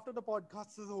show you after the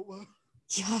podcast is over.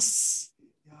 Yes.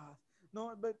 Yeah,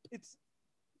 no, but it's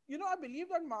I believe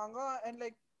that manga and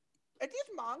like at least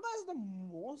manga is the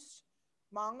most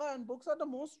manga and books are the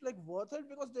most like worth it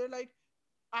because they're like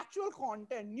actual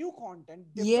content, new content,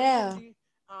 Yeah,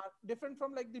 different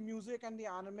from like the music and the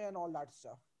anime and all that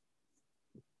stuff.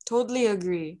 totally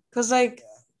agree. Because, like,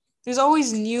 Yeah. there's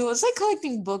always new. It's like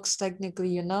collecting books, technically,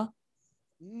 you know?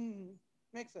 Mm,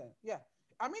 makes sense. Yeah.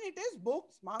 I mean, it is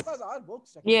books. Mangas are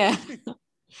books Yeah. technically.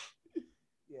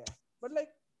 Yeah. But like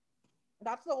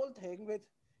that's the whole thing with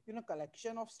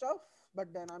collection of stuff.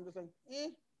 But then I'm just like,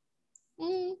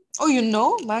 Mm. Oh, you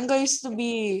know, manga used to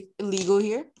be illegal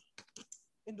here.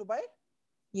 in Dubai,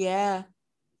 Yeah.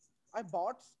 I I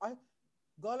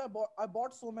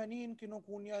bought so many in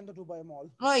Kinokuniya in the Dubai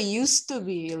Mall. No, it used to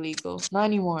be illegal. Not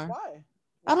anymore. Why?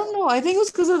 I don't Why? know. I think it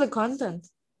was because of the content.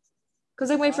 Because,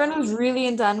 like, my friend Ah. was really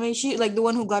into anime. She, like, the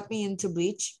one who got me into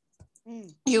Bleach.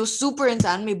 Mm. He was super into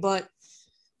anime, but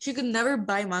she could never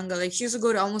buy manga. Like she used to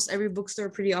go to almost every bookstore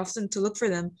pretty often to look for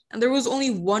them. And there was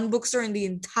only one bookstore in the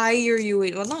entire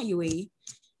UAE, well not UAE,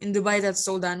 in Dubai that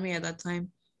sold anime at that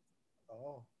time.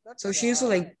 Oh, that's So she used to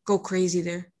sad. like go crazy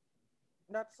there.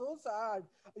 That's so sad.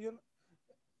 You know,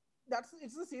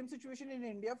 it's the same situation in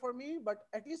India for me, but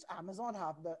at least Amazon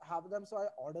have them, so I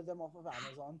order them off of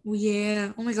Amazon. Oh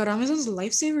yeah. Oh my god, Amazon's a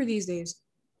lifesaver these days.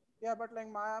 Yeah, but like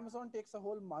my Amazon takes a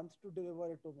whole month to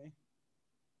deliver it to me.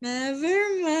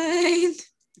 Never mind.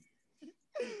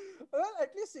 Well, at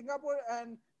least Singapore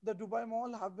and the Dubai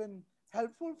Mall have been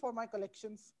helpful for my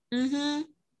collections. Mm-hmm.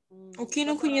 But then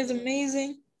Okinokunya I'm is just like,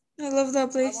 amazing. I love that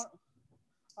I place. want,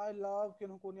 I love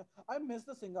Kinokuniya. I miss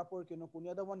the Singapore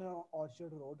Kinokuniya, the one on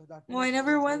Orchard Road. That Oh, one I was so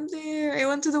never good. went there. I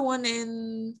went to the one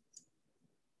in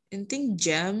think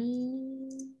Gem.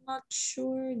 Not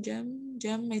sure.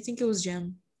 Gem. I think it was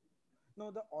Gem.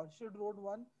 No, the Orchard Road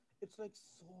one, it's like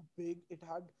so big. It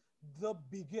had the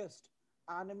biggest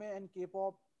anime and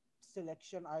K-pop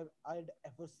selection I'd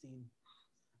ever seen.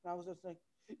 And I was just like,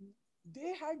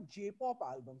 They had J-pop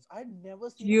albums. I had never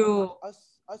seen Yo,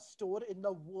 a store in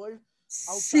the world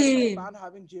outside of same. Japan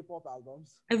having J-pop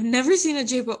albums. I've never seen a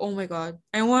J-pop. Oh my god.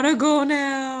 I wanna go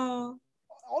now.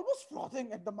 Almost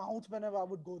frothing at the mouth whenever I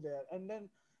would go there. And then,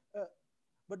 uh,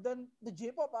 but then the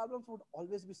J-pop albums would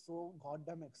always be so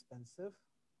goddamn expensive.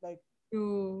 Like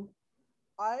Yo.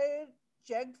 I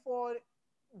checked for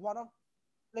one of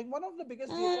one of the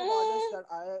biggest J-pop artists Mm-hmm. that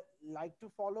I like to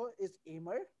follow is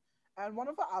Aimer, and one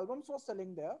of her albums was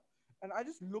selling there, and I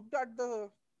just looked at the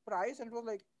price and it was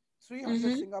like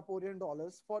 300 Singaporean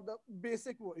dollars for the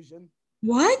basic version.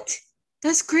 What?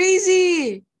 That's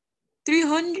crazy.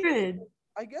 300.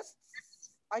 I guess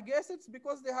I guess it's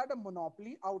because they had a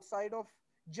monopoly outside of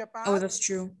Oh, Japan, that's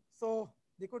true. so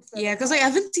they could sell Yeah, it because like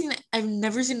high. I've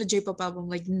never seen a J-pop album,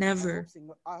 like never.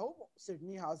 I hope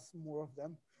Sydney has more of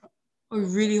them. I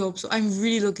really hope so. I'm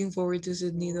really looking forward to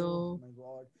Sydney Oh though. my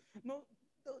god. No,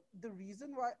 the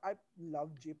reason why I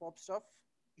love J-pop stuff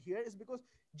here is because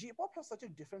J-pop has such a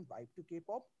different vibe to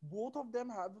K-pop.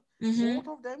 Mm-hmm. Both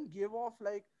of them give off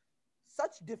like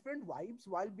such different vibes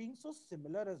while being so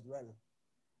similar as well.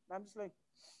 And I'm just like,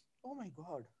 oh my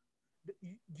god.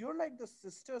 You're like the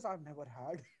sisters I've never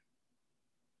had.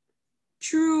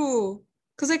 True.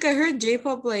 Cause like I heard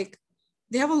J-pop like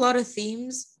they have a lot of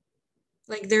themes.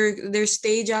 Like their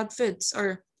stage outfits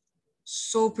are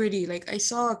so pretty. Like I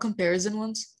saw a comparison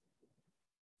once.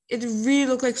 It really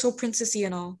looked like so princessy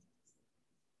and all.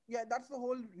 Yeah, that's the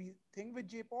whole thing with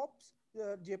J-pop.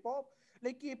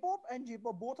 Like K-pop and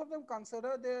J-pop, both of them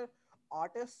consider their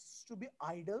artists to be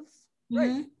idols, right?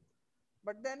 Mm-hmm.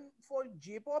 But then for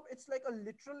J-pop, it's like a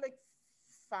literal like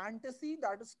fantasy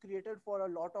that is created for a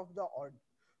lot of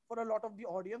for a lot of the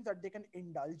audience that they can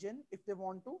indulge in if they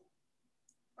want to,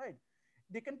 right?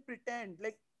 They can pretend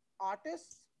like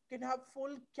artists can have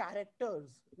full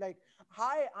characters like,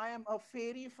 hi, I am a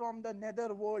fairy from the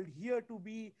nether world here to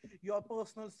be your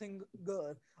personal singer,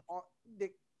 or the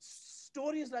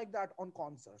stories like that on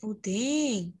concert. Oh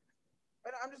dang.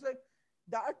 And I'm just like,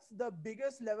 that's the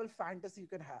biggest level fantasy you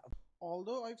can have.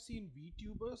 Although I've seen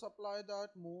VTubers apply that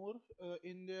more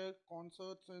in their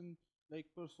concerts and like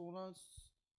personas,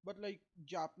 but like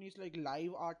Japanese like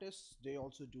live artists, they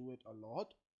also do it a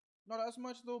lot. Not as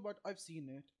much though, but I've seen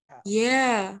it.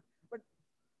 Yeah. but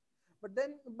but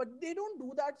they don't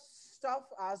do that stuff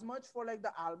as much for like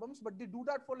the albums, but they do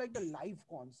that for like the live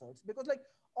concerts because like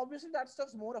obviously that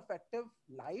stuff's more effective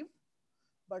live.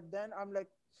 But then I'm like,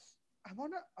 I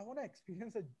wanna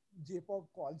experience a J-pop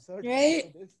concert after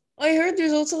Right? this. I heard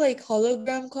there's also like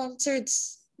hologram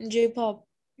concerts in J-pop.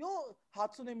 Yo,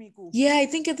 Hatsune Miku. Yeah, I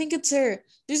think it's her.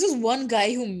 There's this one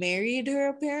guy who married her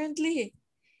apparently.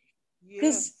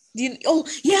 Cause Yes. oh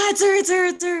yeah, it's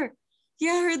her.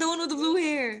 Yeah, her the one with the blue Yes.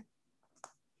 hair.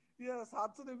 Yes,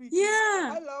 Hatsune Miku.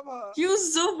 Yeah. I love her. She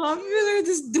was so She popular. is.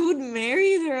 This dude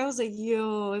married her. I was like,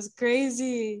 yo, it's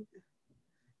crazy.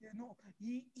 You know,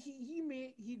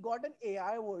 he got an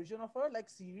AI version of her like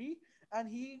Siri, and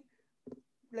he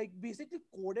like basically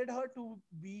coded her to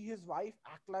be his wife,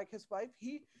 act like his wife.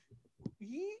 He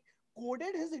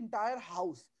coded his entire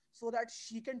house so that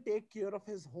she can take care of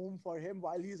his home for him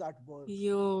while he's at work.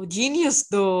 Yo, genius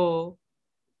though.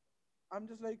 I'm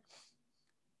just like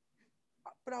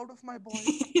proud of my boy.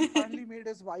 He finally made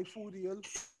his waifu real.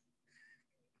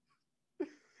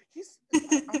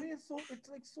 I mean, it's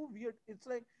like so weird. It's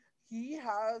like he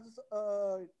has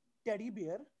a teddy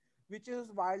bear which is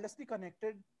wirelessly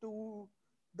connected to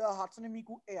the Hatsune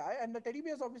Miku AI, and the teddy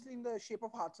bear is obviously in the shape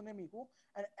of Hatsune Miku.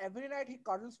 And every night he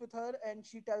cuddles with her, and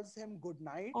she tells him good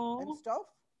night and Oh, stuff.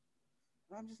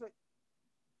 And I'm just like,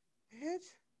 Paige,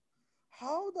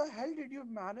 how the hell did you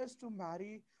manage to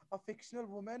marry a fictional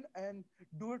woman and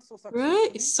do it so right?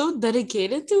 successfully? It's so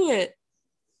dedicated to it.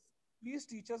 Please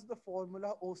teach us the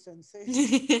formula, oh sensei.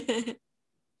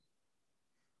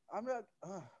 I'm like,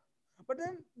 ugh. But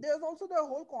then there's also the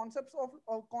whole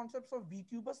concepts of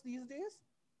VTubers these days.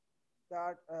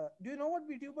 That do you know what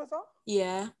VTubers are?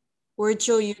 Yeah.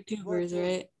 Virtual YouTubers, Virtual.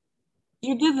 right?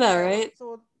 You did that, Yeah. right?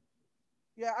 So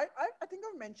yeah, I think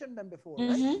I've mentioned them before, right?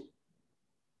 Mm-hmm.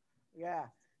 Yeah,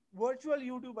 virtual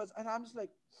YouTubers, and I'm just like,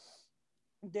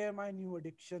 they're my new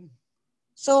addiction.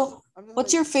 So, I'm just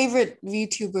what's like, your favorite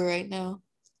VTuber right now?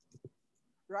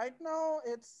 right now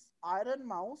it's Iron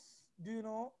Mouse. Do you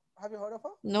know? Have you heard of her?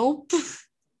 Nope.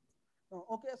 No.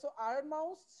 Okay, so Iron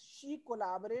Mouse, she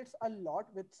collaborates a lot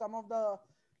with some of the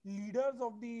leaders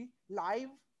of the live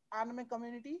anime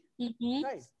community, Mm-hmm.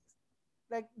 right?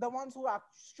 Like the ones who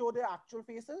show their actual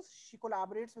faces, she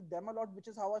collaborates with them a lot, which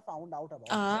is how I found out about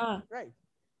her, Ah. right?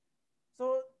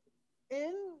 So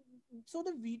in So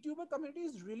the VTuber community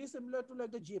is really similar to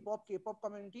like the J-pop, K-pop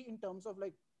community in terms of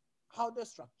like how they're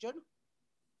structured.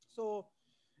 So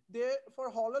there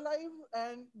for Hololive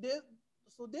and there,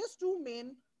 so there's two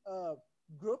main uh,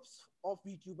 groups of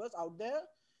VTubers out there,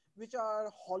 which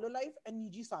are Hololive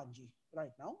and Niji Sanji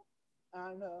right now,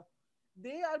 and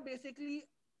they are basically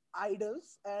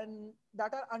idols and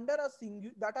that are under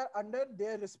that are under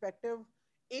their respective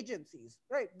agencies,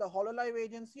 right? The Hololive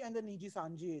agency and the Niji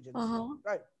Sanji agency, Uh-huh.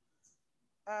 right?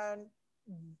 And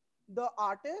the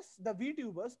artists, the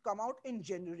VTubers, come out in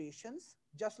generations,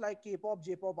 just like K-pop,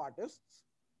 J-pop artists,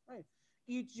 right?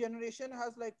 Each generation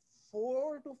has like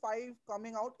 4 to 5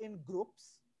 coming out in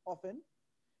groups often.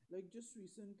 Like just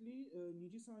recently,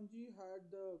 Niji Sanji had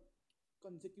the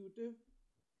consecutive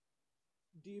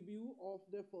debut of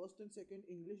their first and second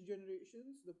English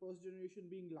generations. The first generation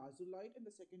being Lazulite and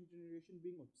the second generation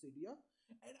being Obsidia.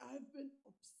 And I've been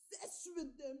obsessed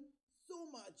with them so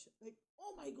much. Like,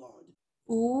 oh my god.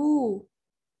 Ooh.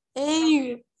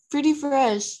 Hey, pretty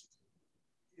fresh.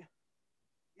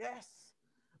 Yes,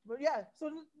 but yeah. So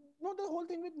no, the whole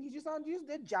thing with Niji Sanji is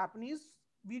they're Japanese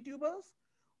VTubers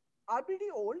are pretty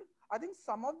old. I think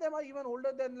some of them are even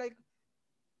older than like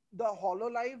the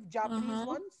Hololive Japanese Uh-huh.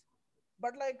 ones.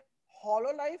 But like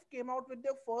Hololive came out with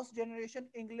their first generation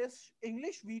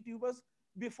English VTubers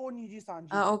before Niji Sanji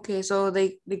did. Okay, so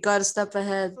they got a step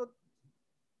ahead. So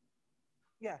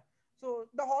yeah. So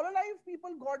the Hololive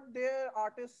people got their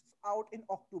artists out in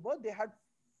October. They had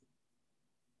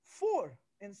four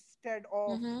instead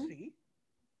of Mm-hmm. three.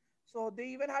 So they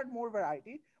even had more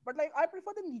variety. But like I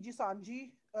prefer the Niji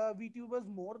Sanji VTubers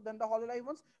more than the Hololive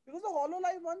ones because the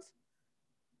Hololive ones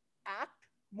act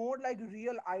more like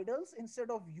real idols instead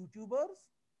of YouTubers.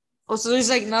 Also, there's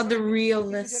like not the If you get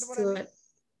realness what I to mean. it.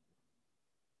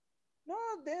 No,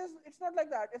 there's it's not like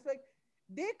that. It's like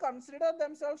they consider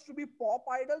themselves to be pop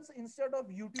idols instead of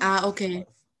YouTube Ah, okay.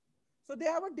 streamers. So they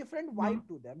have a different Uh-huh. vibe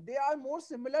to them. They are more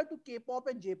similar to K-pop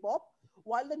and J-pop,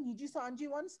 while the Niji Sanji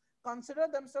ones consider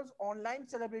themselves online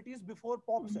celebrities before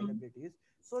pop Mm-hmm. celebrities.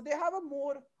 So they have a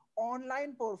more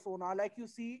online persona, like you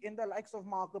see in the likes of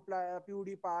Markiplier,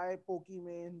 PewDiePie,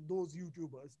 Pokimane, those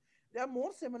YouTubers. They are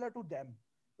more similar to them,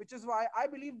 which is why I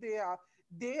believe they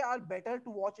are better to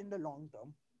watch in the long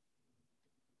term.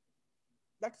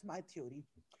 That's my theory.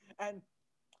 And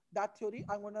that theory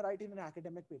I'm gonna write in an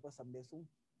academic paper someday soon.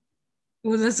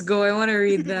 Ooh, let's go. I want to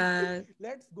read that.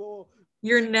 Let's go.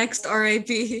 Your next RIP.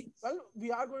 Well,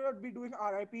 we are going to be doing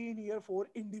RIP in year 4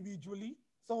 individually.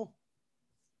 So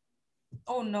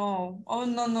Oh no. Oh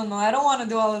no, no, no. I don't want to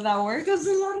do all of that work. There's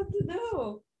a lot to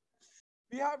do.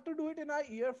 we have to do it in our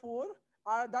year 4.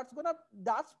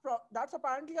 That's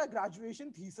apparently a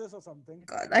graduation thesis or something.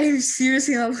 God, I'm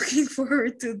seriously not looking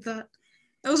forward to that.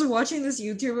 I was watching this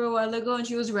YouTuber a while ago and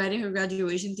she was writing her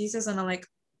graduation thesis, and I'm like,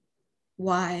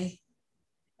 why?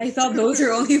 I thought those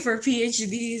are only for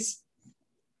PhDs.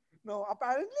 No,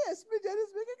 apparently SPGen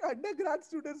is making undergrad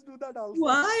students do that also.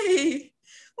 Why?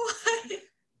 Why?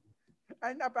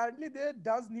 And apparently there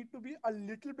does need to be a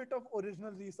little bit of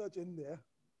original research in there.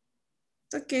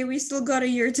 It's okay, we still got a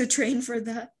year to train for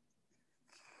that.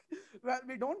 Well,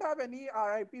 we don't have any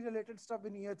RIP related stuff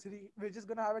in year 3. We're just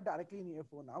going to have it directly in year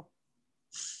 4 now.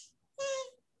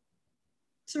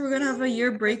 So we're gonna have a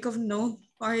year Like, break of no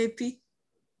RIP.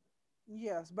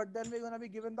 yes, but then we're going to be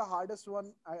given the hardest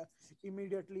one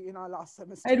immediately in our last I'd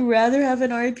semester. rather have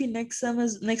an RIP next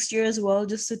year as well,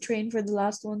 just to train for the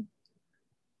last one.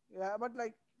 Yeah, but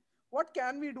like, what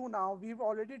can we do now? We've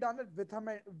already done it with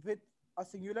with a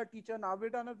singular teacher. Now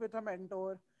we've done it with a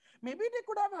mentor. Maybe they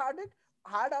could have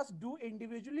had us do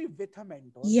individually with a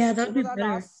mentor Yeah, that'd be because our better.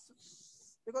 last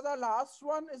because our last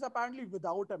one is apparently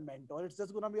without a mentor. It's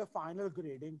just gonna be a final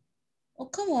grading. Oh,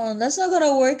 come on, that's not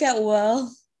gonna work out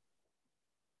well.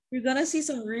 We're gonna see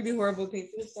some really horrible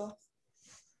papers though.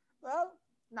 Well,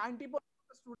 90% of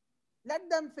the students, let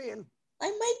them fail. I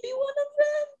might be one of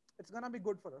them. It's gonna be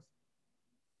good for us.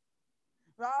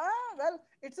 Well,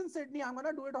 it's in Sydney. I'm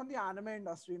gonna do it on the anime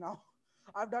industry now.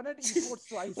 I've done it esports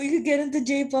We twice. could get into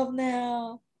J-pop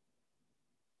now.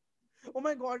 Oh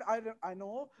my god, I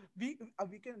know we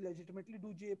can legitimately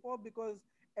do J-pop because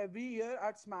every year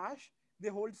at Smash they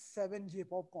hold 7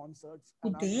 J-pop concerts, Oh,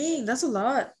 and I'm just dang, like, that's a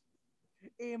lot.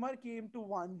 Amar came to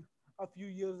one a few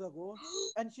years ago,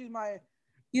 and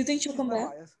You think she'll she's come my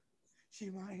back? bias. She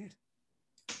might.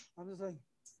 I'm just like,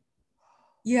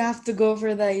 You have to go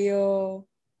for that, yo.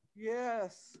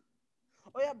 yes.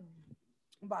 Oh yeah.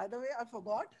 By the way, I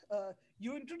forgot.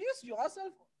 You introduced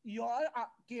yourself, your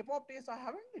K-pop taste. I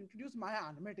haven't introduced my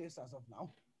anime taste as of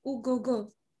now. Oh, go, go.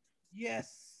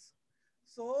 Yes.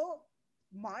 So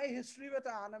my history with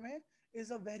anime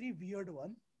is a very weird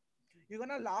one. You're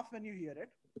gonna laugh when you hear it.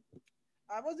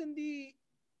 I was in the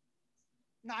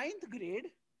ninth grade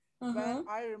when Uh-huh.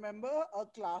 I remember a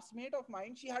classmate of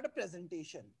mine, she had a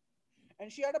presentation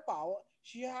and she had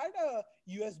a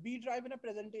USB drive in a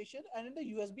presentation, and in the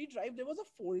USB drive there was a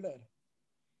folder.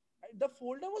 The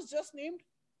folder was just named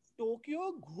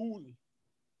Tokyo Ghoul.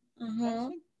 And I was Uh-huh.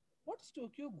 like, what's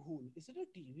Tokyo Ghoul? Is it a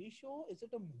TV show? Is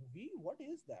it a movie? What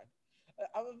is that?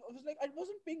 I was like, I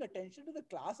wasn't paying attention to the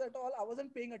class at all. I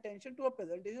wasn't paying attention to a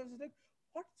presentation. I was like,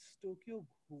 what's Tokyo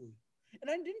Ghoul? And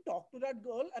I didn't talk to that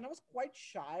girl, and I was quite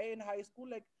shy in high school.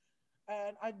 Like,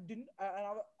 and I didn't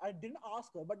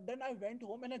ask her. But then I went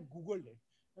home and I googled it.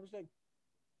 I was like,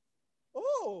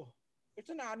 oh, it's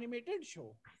an animated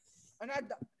show. And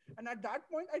at that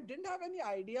point, I didn't have any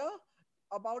idea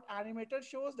about animated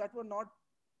shows that were not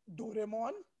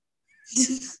Doraemon.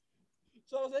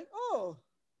 So I was like, oh,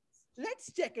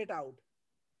 let's check it out.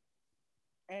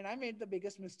 And I made the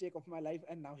biggest mistake of my life,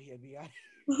 and now here we are.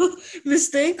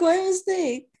 Mistake? Why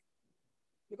mistake?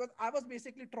 Because I was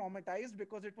basically traumatized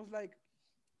because it was like,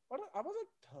 I was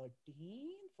at 13,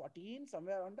 14,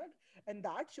 somewhere around that. And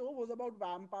that show was about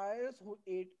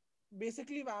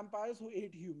basically vampires who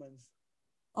ate humans.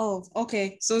 Oh,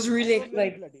 okay. So it's And it was really very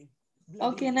like, bloody.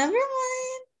 okay, Bloody. never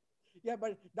mind. Yeah,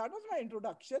 but that was my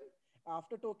introduction.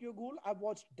 After Tokyo Ghoul, I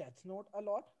watched Death Note a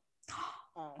lot.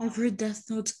 Uh, I've heard Death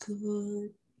Note's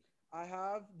good. I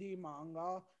have the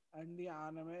manga and the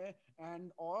anime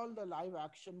and all the live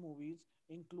action movies,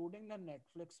 including the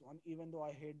Netflix one, even though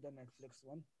I hate the Netflix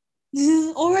one.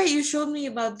 All right, you showed me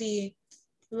about the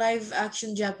live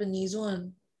action Japanese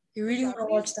one. You The really want to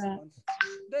Japanese watch that? ones.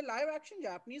 The live action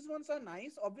Japanese ones are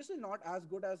nice, obviously not as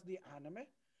good as the anime,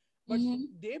 but Mm-hmm.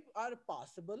 they are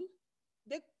passable.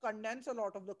 They condense a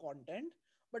lot of the content,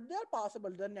 but they are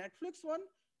passable. The Netflix one,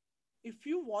 if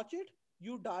you watch it,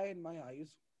 you die in my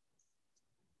eyes.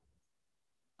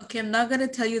 Okay, I'm not gonna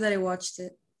tell you that I watched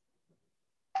it.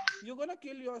 You're gonna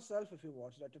kill yourself if you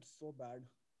watch that. It's so bad.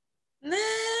 Nah,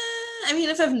 I mean,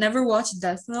 if I've never watched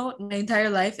Death Note my entire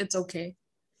life, it's okay.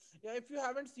 Yeah, if you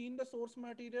haven't seen the source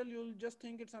material, you'll just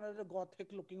think it's another gothic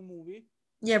looking movie.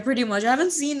 Yeah, pretty much. I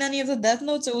haven't seen any of the Death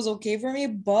Notes, so it was okay for me.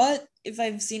 But if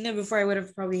I've seen it before, I would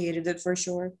have probably hated it for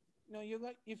sure. No,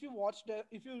 if you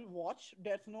watch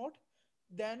Death Note,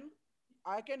 then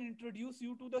I can introduce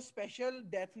you to the special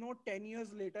Death Note 10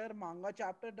 years later manga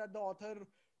chapter that the author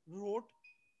wrote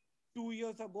 2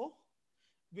 years ago,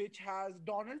 which has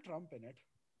Donald Trump in it.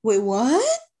 Wait, what?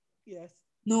 Yes.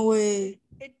 No It, way.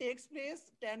 it takes place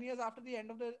 10 years after the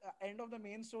end of the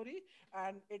main story,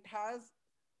 and it has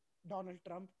Donald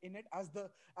Trump in it as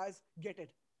get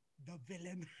it, the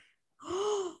villain.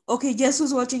 Okay, guess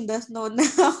who's watching Death Note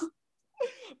now?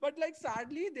 But like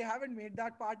sadly they haven't made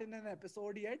that part in an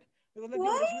episode yet, because like the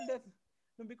What? original death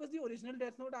no, because the original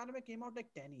Death Note anime came out like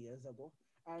 10 years ago,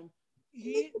 and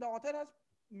the author has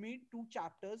made two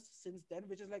chapters since then,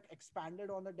 which is like expanded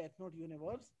on the Death Note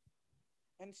universe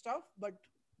and stuff, but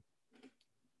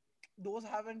those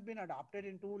haven't been adapted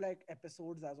into like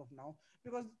episodes as of now,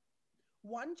 because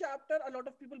one chapter a lot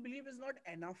of people believe is not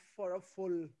enough for a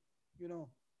full, you know,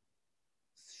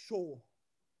 show.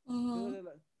 Uh-huh. Because,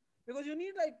 like, because you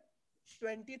need like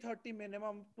 20-30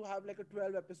 minimum to have like a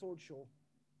 12 episode show.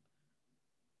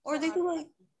 Or So they could like,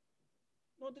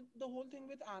 no, the whole thing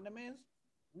with anime is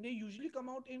they usually come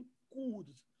out in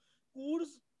cours.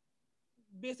 Cours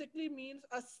basically means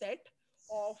of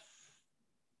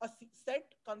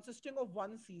set consisting of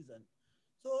one season.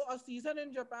 So a season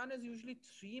in Japan is usually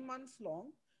 3 months long,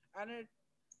 and it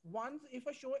once if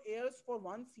a show airs for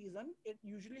one season, it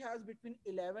usually has between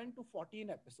 11 to 14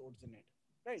 episodes in it.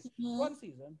 Right, uh-huh. one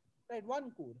season, right,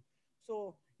 one cour.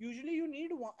 So usually you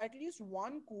need at least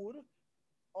one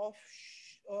of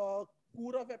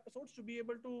cour of episodes to be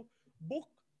able to book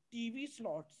TV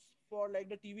slots for like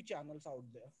the TV channels out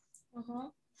there, Uh-huh.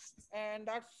 and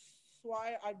that's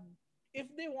why if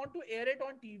they want to air it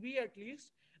on TV at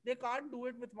least, they can't do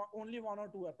it with only 1 or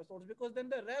 2 episodes, because then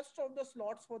the rest of the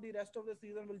slots for the rest of the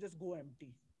season will just go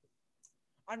empty.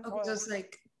 And Okay, so it's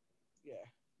like yeah,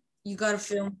 you gotta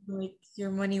film to make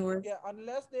your money worth. yeah,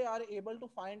 unless they are able to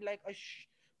find like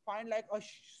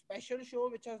special show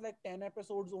which has like 10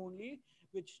 episodes only,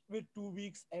 which with 2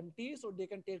 weeks empty, so they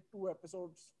can take 2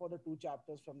 episodes for the two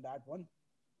chapters from that one.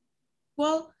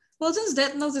 Well, since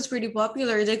Death Note is pretty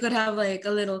popular, they could have like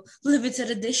a little limited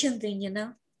edition thing, you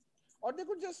know? Or they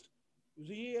could just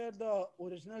re-air the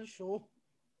original show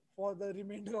for the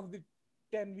remainder of the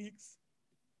 10 weeks.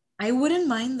 I wouldn't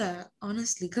mind that,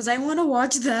 honestly, because I want to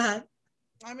watch that.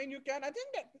 I mean, you can. I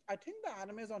think the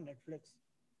anime is on Netflix.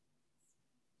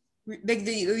 Like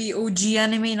the OG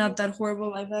anime, not No, that horrible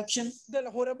live action. the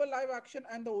horrible live action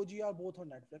and the OG are both on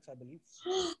Netflix, I believe.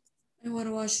 I want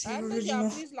to watch the And the original.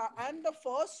 and the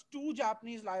first two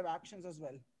Japanese live actions as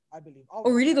well, I believe, Oh, out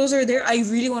of really? Those Netflix. are there? I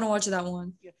really want to watch that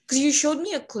one. Yeah, Because you showed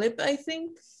me a clip, I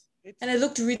think, and it it's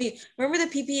looked really. Remember the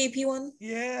PPAP one?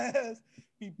 yes,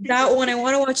 That one. PPAP. I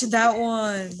want to watch that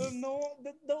one. No,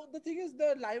 the thing is,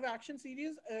 the live action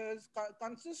series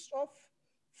consists of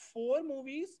four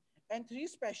movies and three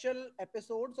special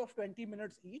episodes of 20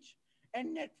 minutes each.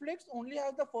 And Netflix only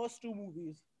has the first two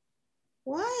movies.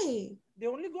 Why? They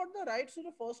only got the rights to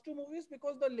the first two movies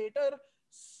because the later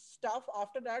stuff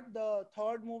after that, the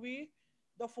third movie,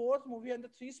 the fourth movie, and the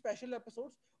three special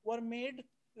episodes were made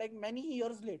like many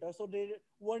years later. So they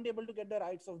weren't able to get the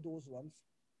rights of those ones.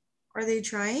 Are they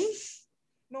trying?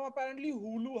 No, apparently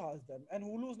Hulu has them, and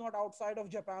Hulu is not outside of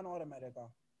Japan or America.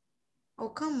 Oh,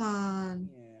 come on.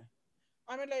 Yeah,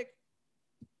 I mean, like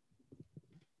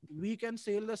we can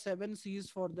sail the seven seas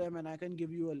for them, and I can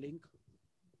give you a link.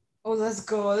 Oh, let's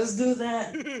go. Let's do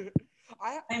that.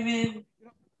 I, I'm in. you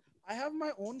know, I have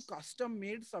my own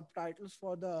custom-made subtitles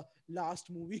for the last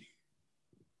movie.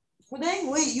 Oh,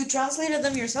 dang. Wait, you translated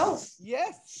them yourself?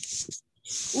 Yes,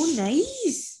 Oh,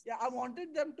 nice. yeah, I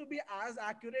wanted them to be as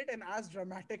accurate and as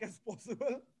dramatic as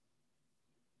possible.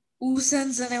 Ooh,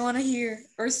 Sensen, I want to hear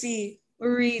or see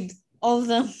or read all of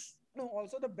them. No,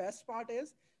 also the best part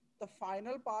is the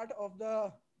final part of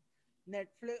the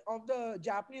Netflix of the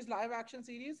Japanese live action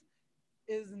series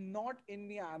is not in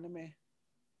the anime.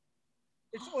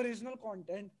 It's original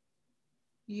content.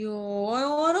 Yo, I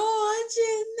want to watch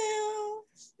it now.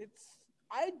 It's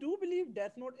I do believe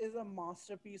Death Note is a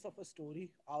masterpiece of a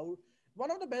story. Out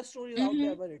one of the best stories out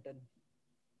there Mm-hmm. ever written.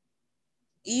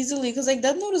 Easily, because like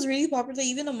Death Note is really popular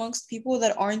even amongst people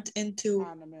that aren't into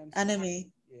Anime and stuff.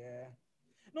 anime. Yeah.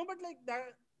 No, but like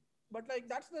that but like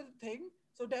that's the thing.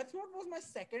 So Death Note was my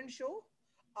second show.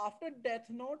 After Death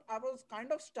Note, I was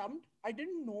kind of stumped. I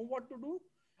didn't know what to do.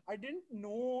 I didn't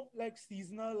know like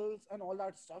seasonals and all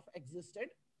that stuff existed.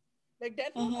 Like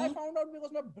Death Note, I Uh-huh. found out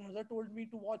because my brother told me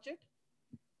to watch it.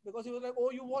 Because he was like,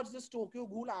 "Oh, you watch this Tokyo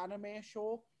Ghoul anime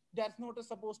show? Death Note is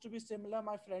supposed to be similar."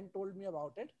 My friend told me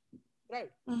about it,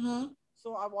 right? Uh-huh.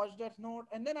 So I watched Death Note,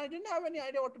 and then I didn't have any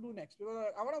idea what to do next because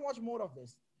I want to watch more of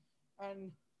this,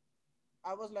 and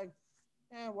I was like,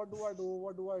 what do I do?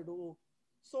 What do I do?"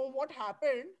 So what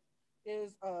happened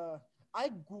is,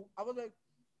 I was like,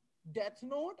 Death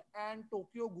Note and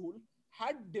Tokyo Ghoul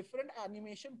had different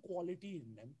animation quality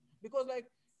in them because like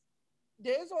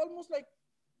there's almost like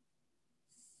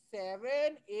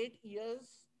 7 8 years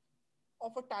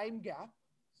of a time gap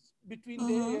between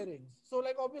their Uh-huh. earrings. So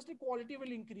like obviously quality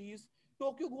will increase.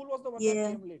 Tokyo Ghoul was the one that Yeah.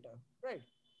 came later, right?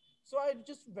 So I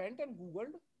just went and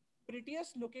googled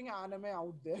prettiest looking anime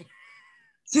out there,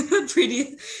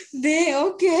 Pretty. They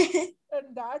okay.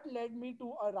 and that led me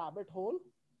to a rabbit hole.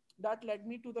 That led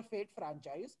me to the Fate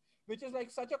franchise, which is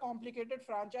like such a complicated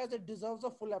franchise. It deserves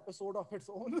a full episode of its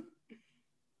own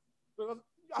because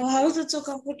I Well, how told is it so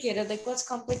complicated? Like, what's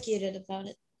complicated about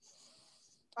it?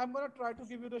 I'm gonna try to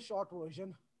give you the short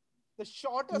version, the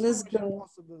shortest Let's version go.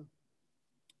 possible,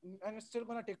 and it's still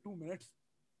gonna take 2 minutes.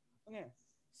 Okay.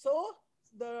 So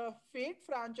the Fate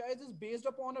franchise is based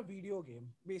upon a video game,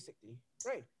 basically,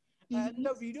 right? And Mm-hmm.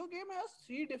 the video game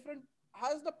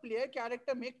has the player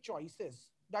character make choices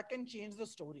that can change the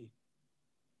story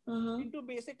Uh-huh. into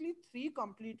basically three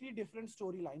completely different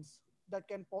storylines that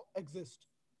can exist.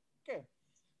 Okay.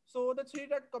 So the three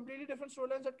that completely different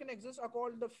storylines that can exist are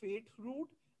called the Fate route,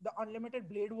 the Unlimited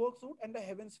Blade Works route, and the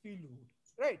Heaven's Field route,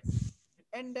 right?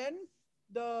 And then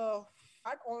the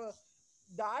that or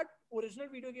that original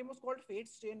video game was called Fate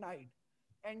Stay Night,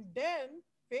 and then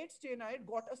Fate Stay Night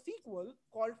got a sequel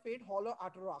called Fate Hollow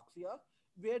Ataraxia,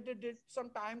 where they did some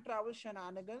time travel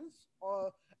shenanigans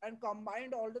and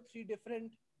combined all the three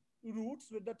different routes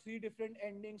with the three different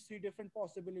endings, three different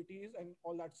possibilities, and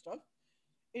all that stuff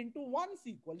into one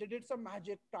sequel. They did some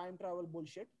magic time travel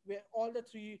bullshit where all the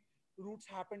three routes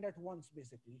happened at once,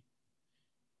 basically.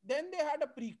 Then they had a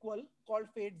prequel called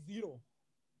Fate Zero,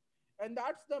 and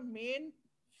that's the main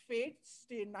Fate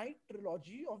Stay Night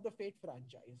trilogy of the Fate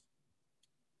franchise.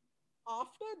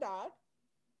 After that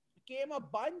came a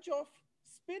bunch of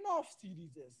spin off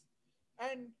series,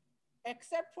 and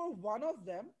except for one of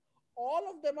them, all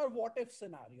of them are what if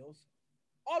scenarios.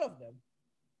 All of them.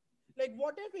 Like,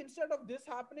 what if instead of this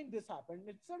happening, this happened?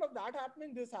 Instead of that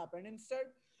happening, this happened. Instead,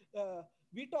 uh,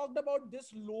 we talked about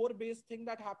this lore based thing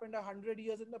that happened 100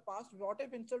 years in the past. What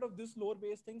if instead of this lore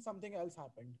based thing, something else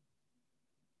happened?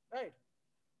 Right.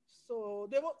 So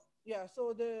they were, yeah.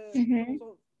 So Mm-hmm.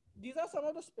 so these are some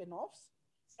of the spin offs.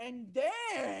 And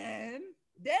then,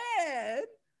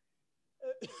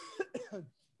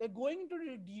 like going into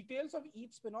the details of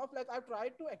each spin-off, like I've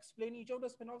tried to explain each of the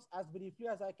spin-offs as briefly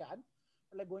as I can.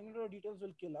 But like going into the details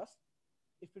will kill us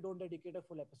if we don't dedicate a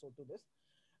full episode to this.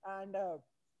 And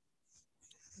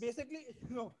basically,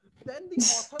 then the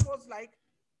author was like,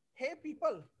 "Hey,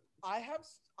 people, I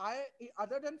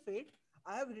other than Fate,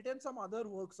 I have written some other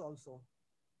works also."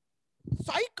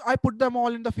 Psych! I put them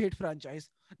all in the Fate franchise.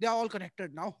 They are all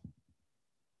connected now.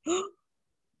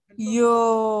 And so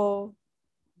Yo.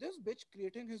 this bitch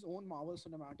creating his own Marvel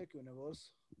Cinematic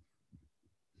Universe.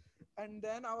 And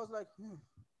then I was like, hmm.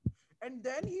 And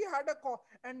then he had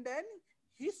and then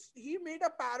he made a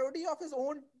parody of his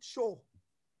own show.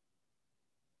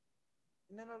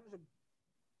 And then I was like,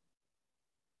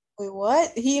 Wait,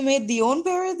 what? He made the own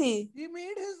parody? he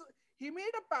made his he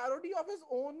made a parody of his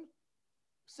own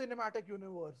cinematic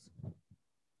universe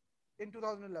in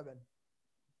 2011.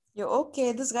 Yo,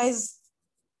 okay, this guy's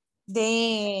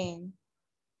dang.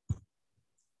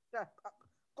 Yeah,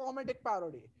 comedic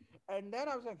parody. And then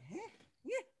I was like,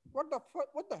 yeah, what the fuck?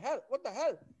 What the hell? What the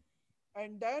hell?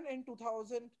 And then in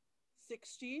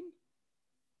 2016,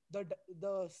 the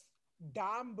the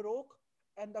dam broke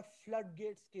and the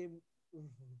floodgates came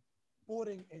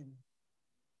pouring in.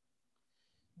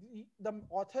 The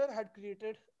author had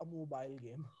created a mobile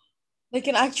game, Like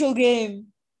an actual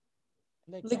game.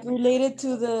 like Like Candy Crush related and to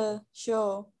stuff. the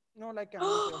show. Like Candy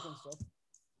Crush and stuff.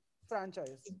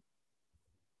 Franchise.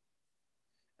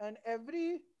 And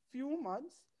every few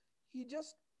months, he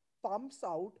just pumps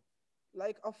out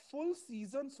like a full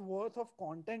season's worth of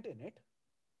content in it.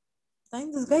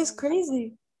 Dang, this And then guy's I'm just like,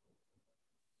 crazy.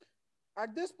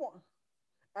 at this point,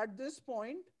 at this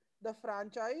point, the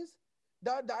franchise,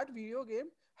 that video game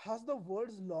has the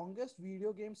world's longest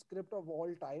video game script of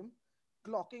all time,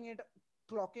 clocking it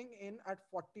clocking in at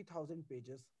 40,000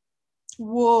 pages.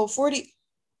 Whoa, 40.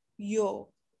 Yo.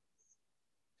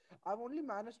 I've only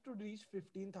managed to reach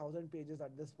 15,000 pages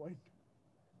at this point.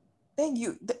 Dang,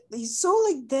 he's so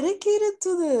like dedicated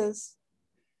to this.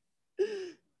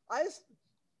 I s-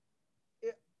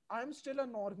 I'm still a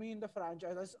normie in the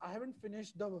franchise. I haven't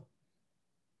finished the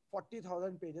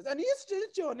 40,000 pages, and he's still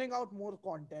churning out more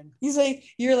content.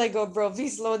 You're like, oh, bro,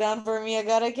 please slow down for me. I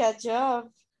gotta catch up.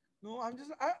 No, I'm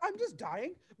just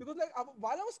dying because like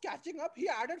while I was catching up, he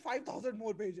added 5,000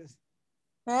 more pages.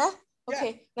 Huh? Yeah,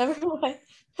 Okay, never mind.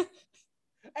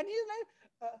 and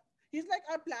he's like,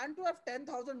 I plan to have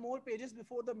 10,000 more pages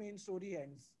before the main story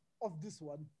ends of this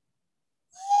one.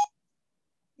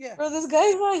 Yeah, Bro, this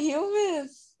guy's not human.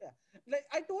 yeah. Like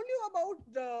I told you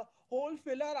about the whole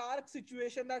filler arc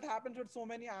situation that happens with so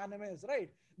many animes, right?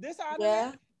 This anime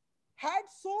Yeah. had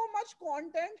so much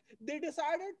content, they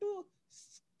decided to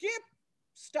skip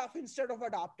stuff instead of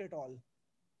adapt it all.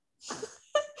 So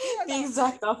The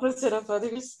exact opposite of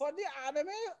others. for the anime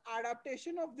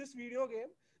adaptation of this video game,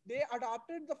 they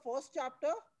adapted the first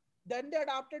chapter, then they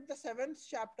adapted the seventh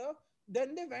chapter,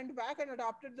 then they went back and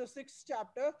adapted the sixth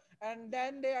chapter, and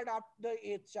then they adapt the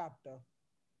eighth chapter.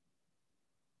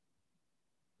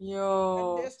 And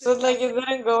Yo. there's So still it's like chapter, it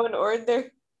didn't go in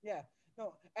order. yeah,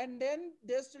 no, and then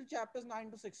there's still chapters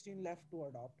 9 to 16 left to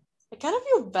adopt. I kind of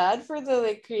feel bad for the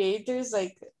like creators,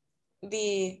 like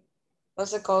the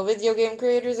what's it called, video game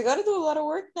creators. They gotta do a lot of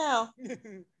work now.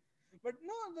 But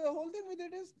no, the whole thing with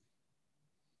it is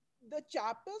the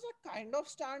chapters are kind of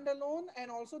standalone, and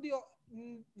also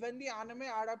when the anime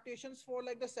adaptations for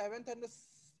like the seventh and the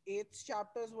eighth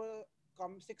chapters were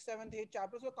come sixth, seventh, eighth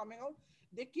chapters were coming out,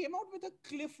 they came out with a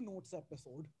Cliff Notes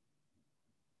episode.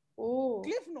 Oh.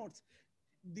 Cliff Notes.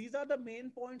 These are the main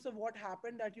points of what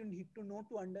happened that you need to know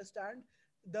to understand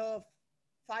the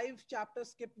five chapter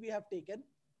skip we have taken.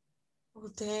 Oh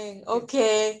dang. Yeah,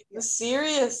 Okay. yeah,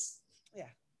 Serious. yeah.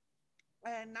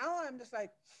 And now I'm just like,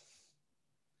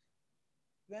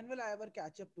 when will I ever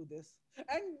catch up to this?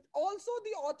 And also,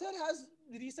 the author has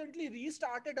recently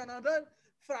restarted another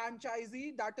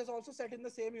franchisee that is also set in the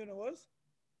same universe.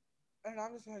 And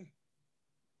I'm just like,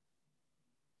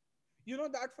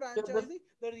 that Yeah, but franchisee,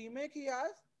 the remake he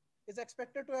has is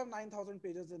expected to have 9,000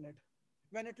 pages in it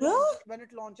yeah, when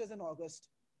it launches in August.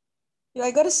 yeah,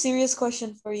 I got a serious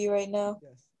question for you right now.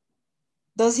 Yes.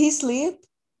 Does he sleep?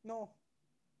 No.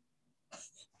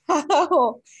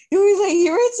 How? He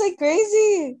writes like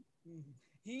crazy. Mhm.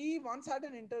 He once had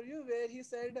an interview where he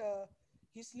said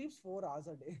he sleeps 4 hours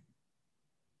a day.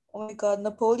 Oh my god,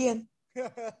 Napoleon.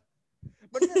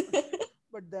 but then,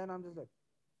 but then I'm just like,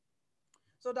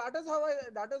 so that is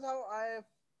how I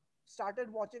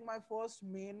started watching my first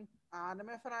main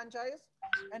anime franchise,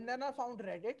 and then I found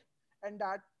Reddit, and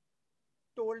that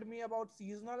told me about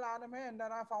seasonal anime, and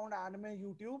then I found anime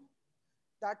YouTube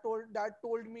that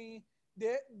told me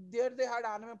they there they had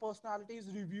anime personalities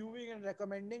reviewing and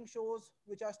recommending shows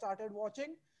which I started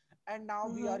watching, and now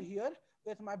we are Mhm. here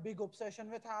with my big obsession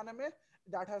with anime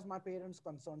that has my parents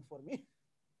concerned for me.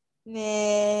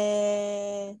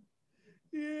 Nah.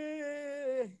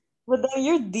 Yay! But then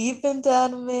you're deep into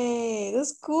anime.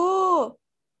 That's cool.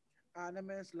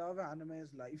 Anime is love, anime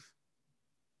is life.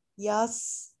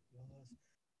 Yes. Yes.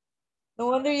 No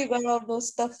wonder you got all those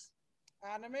stuff.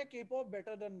 Anime K-pop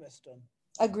better than Western.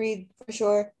 Agreed, for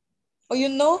sure. Oh, you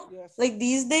know, Yes. like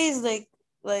these days,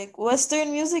 like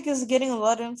Western music is getting a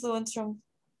lot of influence from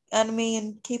anime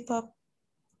and K-pop,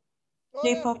 Oh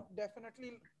yeah, J-pop.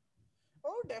 definitely.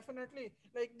 Oh, definitely.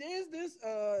 Like there's this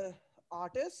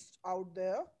artist out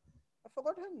there. I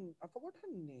forgot her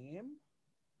name.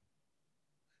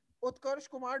 Utkarsh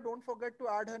Kumar. Don't forget to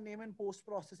add her name in post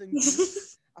processing,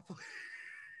 please. I for-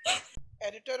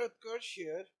 Editor Utkarsh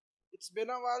here. It's been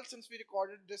a while since we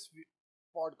recorded this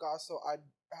podcast, so I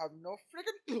have no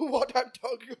freaking clue what I'm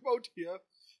talking about here.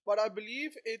 But I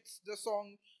believe it's the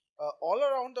song All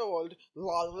Around the World,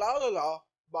 La La La La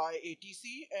by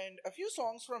ATC, and a few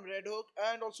songs from Red Hook,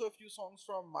 and also a few songs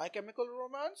from My Chemical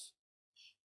Romance.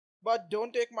 But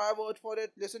don't take my word for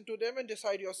it. Listen to them and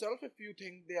decide yourself if you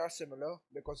think they are similar.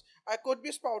 Because I could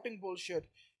be spouting bullshit.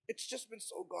 It's just been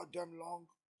so goddamn long.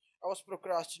 I was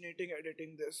procrastinating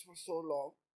editing this for so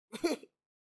long.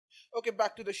 Okay,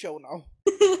 back to the show now.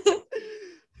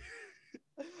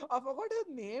 I forgot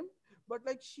her name, but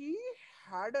like she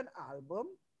had an album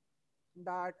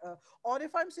that, or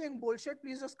if I'm saying bullshit,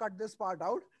 please just cut this part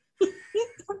out.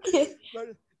 Okay.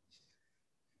 But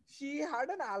she had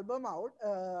an album out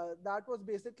that was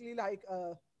basically an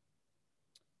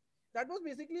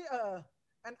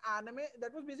anime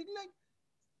that was basically like,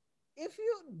 if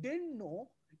you didn't know,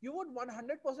 you would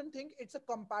 100% think it's a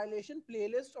compilation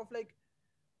playlist of like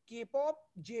K-pop,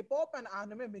 J-pop, and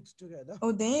anime mixed together.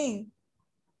 Oh dang.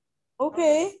 I was like,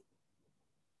 Okay.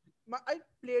 I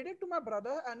played it to my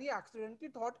brother, and he accidentally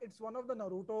thought it's one of the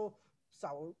Naruto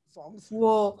songs.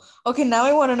 Whoa. Okay, now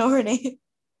I want to know her name.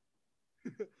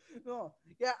 No,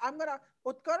 yeah, I'm gonna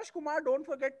Utkarsh Kumar. Don't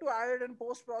forget to add it in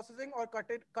post processing or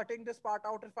cutting this part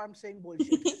out if I'm saying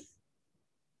bullshit.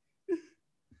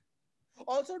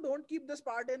 Also, don't keep this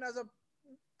part in as a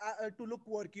to look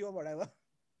quirky or whatever.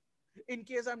 In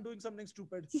case I'm doing something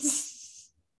stupid.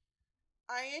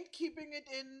 I ain't keeping it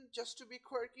in just to be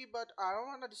quirky, but I don't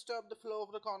want to disturb the flow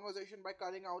of the conversation by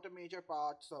cutting out a major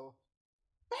part, so.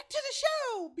 Back to the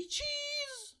show,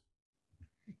 bitches!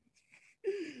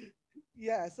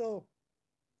 Yeah, so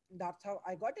that's how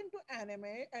I got into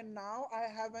anime, and now I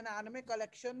have an anime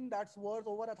collection that's worth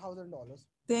over $1,000.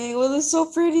 Dang, well, it's so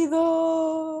pretty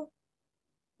though.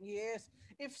 Yes,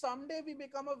 if someday we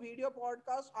become a video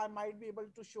podcast, I might be able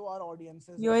to show our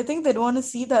audiences Yo, it. I think they'd want to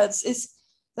see that. It's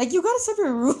like you got a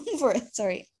separate room for it.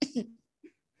 Sorry.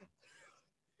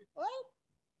 Well,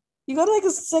 You got like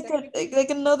a second, technically, like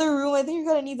another room. I think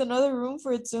you're gonna need another room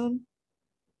for it soon.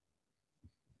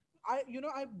 I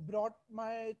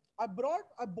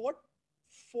bought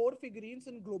four figurines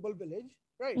in Global Village,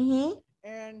 right? Mm-hmm.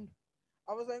 And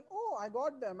I was like, oh, I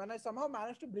got them, and I somehow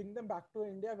managed to bring them back to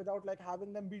India without like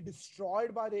having them be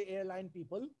destroyed by the airline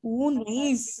people. Ooh, And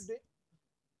nice. today,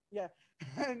 yeah,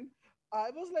 and I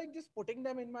was like just putting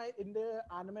them in the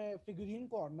anime figurine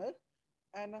corner,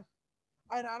 and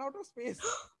I ran out of space.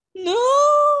 No.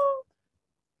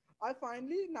 I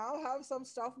finally now have some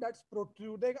stuff that's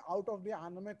protruding out of the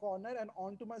anime corner and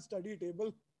onto my study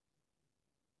table.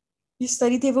 Your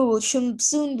study table will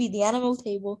soon be the animal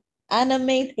table.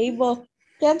 Anime table.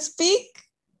 Can't speak,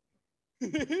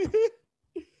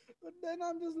 But then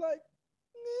I'm just like,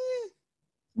 "Meh."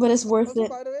 but it's worth Also, it.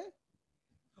 by the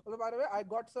way, I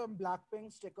got some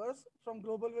Blackpink stickers from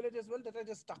Global Village as well that I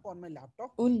just stuck on my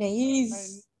laptop, Oh, and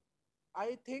nice.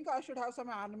 I think I should have some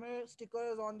anime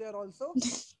stickers on there also,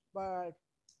 but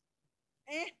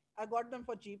I got them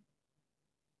for cheap.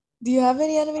 Do you have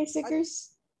any anime I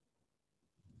stickers?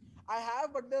 I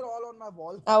have, but they're all on my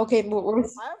wall. Ah, okay, but I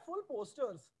have full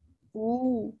posters.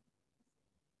 ooh,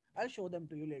 I'll show them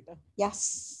to you later.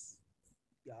 yes.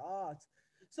 Yes.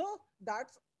 So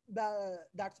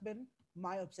that's been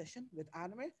my obsession with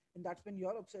anime, and that's been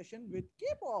your obsession with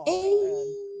K-pop. And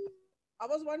Hey. I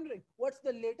was wondering, what's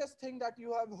the latest thing that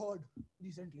you have heard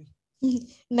recently?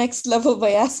 Next level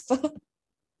by Aspa.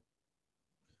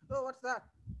 Oh, what's that?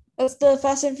 That's the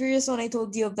Fast and Furious one I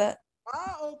told you about.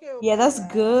 Ah, okay, Yeah, okay, that's yeah.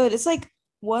 good. It's like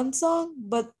one song,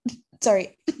 but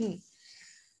sorry.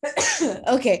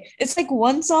 Okay, it's like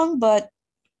one song, but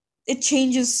it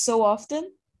changes so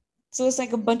often. So it's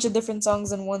like a Mm-hmm. bunch of different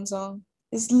songs in one song.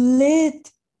 It's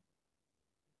lit.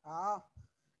 Ah,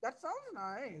 that sounds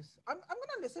nice. I'm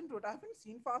gonna listen to it. I haven't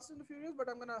seen Fast and the Furious, but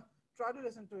I'm gonna try to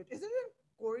listen to it. Is it in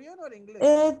Korean or English?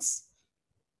 It's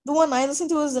the one I listen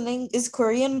to is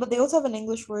Korean, but they also have an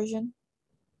English version.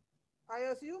 I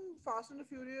assume Fast and the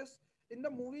Furious in the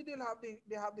movie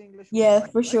they have the English Yeah, version,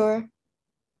 for right? sure.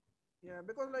 Yeah,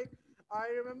 because like I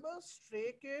remember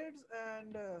Stray Kids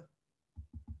and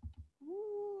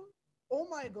who- Oh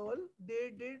My Girl.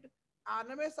 They did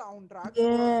anime soundtracks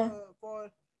Yeah.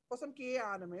 for some K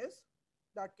animes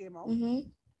that came out, Mm-hmm.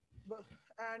 but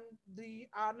and the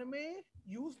anime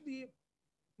used the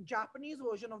Japanese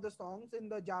version of the songs in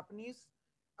the Japanese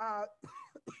uh,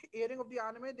 airing of the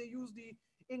anime. They use the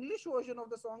English version of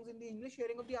the songs in the English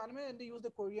airing of the anime, and they use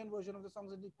the Korean version of the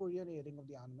songs in the Korean airing of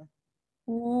the anime.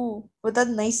 Ooh, but that's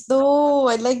nice And though.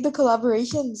 I like the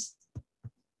collaborations.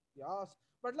 yes,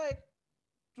 but like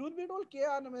truth be told, K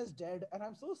anime is dead, and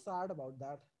I'm so sad about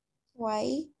that.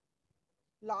 Why?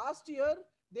 Last year,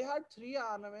 they had three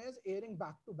animes airing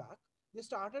back to back. They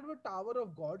started with Tower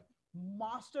of God,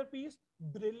 masterpiece,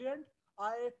 brilliant.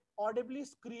 I audibly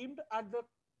screamed at the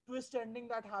twist ending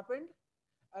that happened,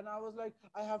 and I was like,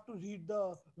 I have to read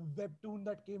the webtoon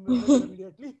that came with it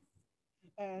immediately.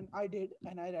 And I did,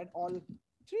 and I read all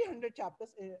 300 chapters.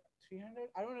 300?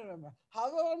 I don't remember.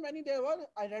 However many there were,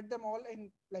 I read them all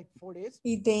in like 4 days.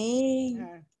 Dang.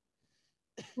 And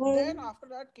then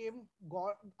Well, came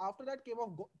God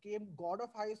of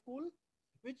High School,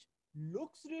 which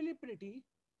looks really pretty,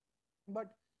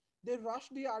 but they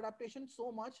rushed the adaptation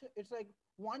so much. It's like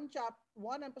one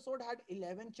episode had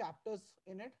 11 chapters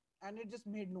in it, and it just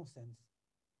made no sense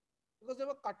because they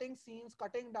were cutting scenes,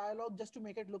 cutting dialogue just to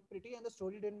make it look pretty, and the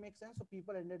story didn't make sense, so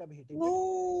people ended up hating it.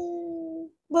 no.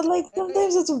 But like And like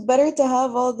sometimes it's better to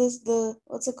have all this the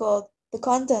what's it called? The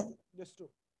content. just to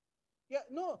Yeah,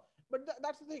 no, but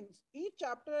that's the thing. Each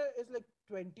chapter is like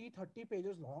 20, 30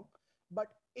 pages long, but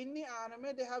in the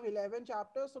anime they have 11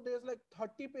 chapters, so there's like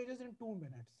 30 pages in 2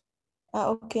 minutes. Ah,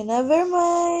 okay, never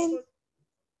mind. So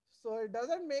so it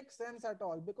doesn't make sense at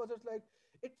all because it's like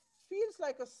it feels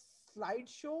like a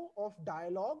slideshow of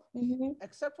dialogue, Mm-hmm.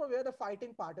 except for where the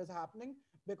fighting part is happening,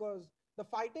 because the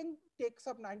fighting takes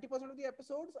up 90% of the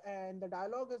episodes and the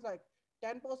dialogue is like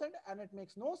 10%, and it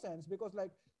makes no sense because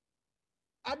like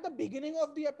at the beginning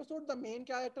of the episode, the main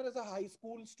character is a high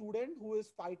school student who is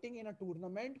fighting in a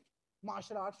tournament,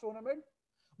 martial arts tournament.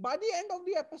 By the end of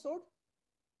the episode,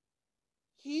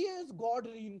 he is God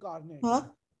reincarnated. Huh?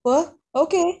 What?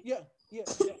 Okay. Yeah, yeah,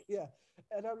 yeah.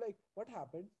 And I'm like, what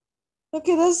happened?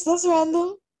 Okay, that's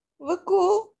random. But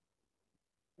cool.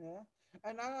 Yeah.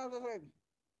 And then I was like,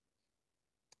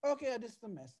 okay, this is a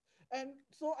mess. And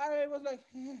so I was like,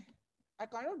 I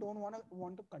kind of don't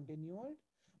want to continue it.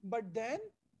 But then,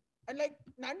 and like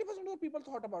 90% of the people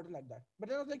thought about it like that. But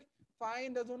then I was like,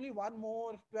 fine, there's only one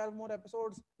more, 12 more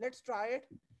episodes. Let's try it.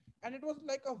 And it was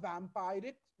like a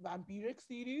vampiric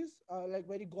series, like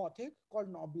very gothic, called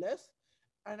Noblesse.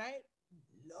 And I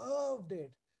loved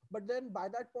it. But then by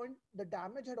that point, the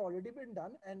damage had already been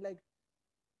done, and like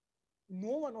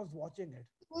no one was watching it.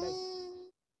 Like Mm,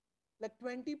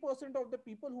 20% of the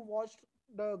people who watched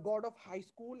the God of High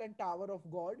School and Tower of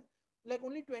God, like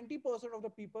only 20% of the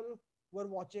people were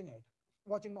watching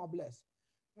Noblesse.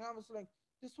 And I was like,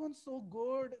 this one's so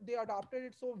good. They adapted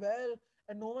it so well,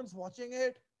 and no one's watching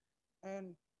it.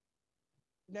 And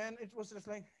then it was just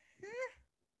like, eh.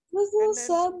 that's so And then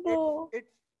sad it though. it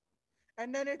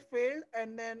and then it failed.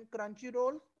 And then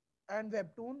Crunchyroll and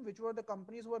Webtoon, which were the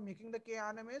companies who were making the K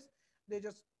animes, they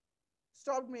just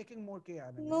stopped making more K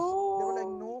animes. They were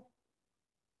like, No. no.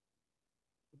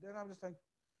 Then I'm just like,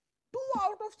 two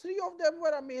out of three of them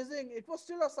were amazing. It was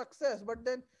still a success. But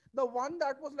then the one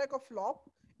that was like a flop,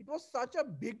 it was such a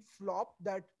big flop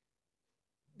that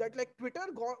like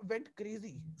went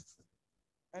crazy.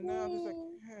 And then I'm just like,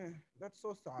 Mm, that's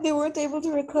so sad. they weren't able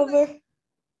to Because like, recover.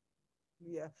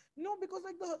 yeah, no, because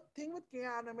like the thing with K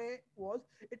anime was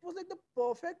it was like the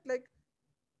perfect like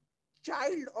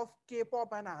child of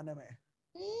K-pop and anime,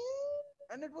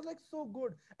 Mm, and it was like so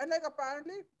good. And like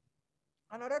apparently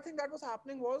another thing that was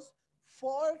happening was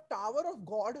for Tower of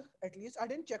God, at least I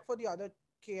didn't check for the other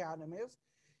K animes,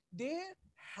 they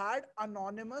had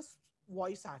anonymous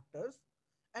voice actors,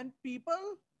 and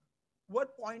people were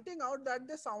pointing out that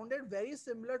they sounded very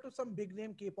similar to some big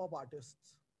name K-pop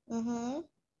artists. mm-hmm.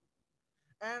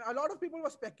 And a lot of people were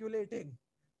speculating,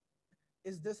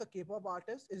 is this a K-pop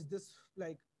artist? Is this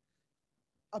like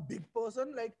a big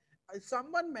person? Like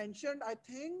someone mentioned, I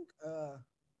think,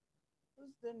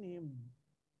 what's the name?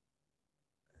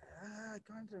 I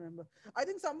can't remember. I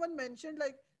think someone mentioned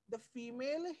like the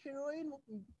female heroine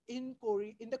in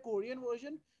the Korean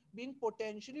version being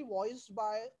potentially voiced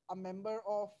by a member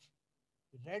of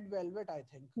Red Velvet, I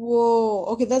think, Whoa.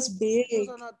 Okay, that's which was big.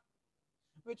 another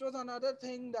which was another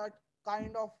thing that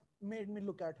kind of made me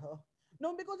look at her.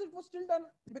 No, because it was still done.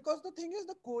 Because the thing is,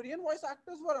 the Korean voice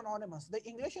actors were anonymous. The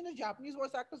English and the Japanese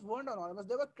voice actors weren't anonymous.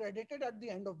 They were credited at the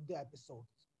end of the episodes.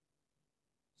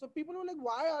 So people were like,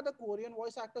 why are the Korean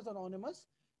voice actors anonymous?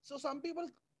 So some people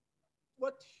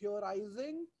were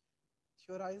theorizing.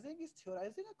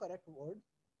 Theorizing a correct word?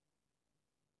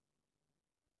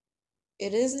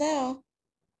 It is now.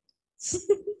 So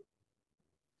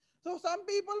some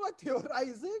people were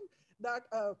theorizing that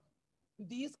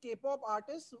these K-pop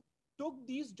artists took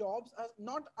these jobs as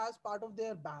not as part of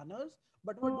their banners,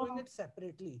 but were doing Oh. it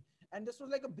separately. And this was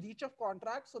like a breach of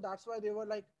contract, so that's why they were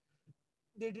like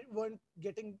weren't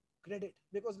getting credit,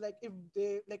 because like if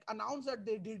they like announce that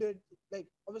they did it, like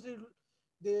obviously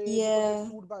they would get Yeah.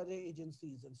 sued by the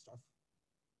agencies and stuff.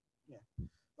 Yeah.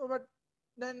 So, but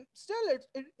then still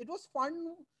it was fun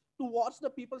to watch the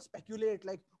people speculate,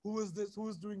 like who is this,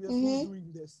 who's doing this, who's Mm-hmm.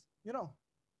 doing this,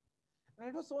 and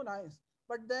it was so nice.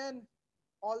 But then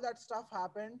all that stuff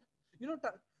happened.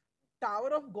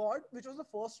 Tower of God, which was the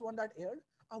first one that aired,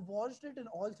 I watched it in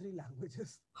all three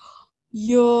languages.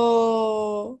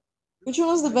 Yo. Which one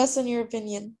was the I best in your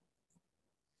opinion?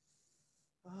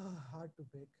 hard to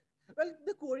pick. Well,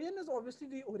 the Korean is obviously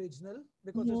the original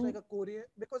because it's Mm-hmm. like a Korean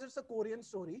because it's a Korean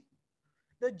story.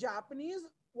 The Japanese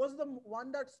was the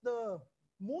one that's the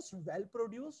most well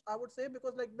produced, I would say,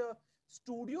 because like the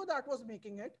studio that was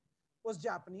making it was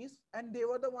Japanese, and they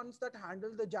were the ones that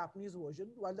handled the Japanese version,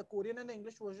 while the Korean and the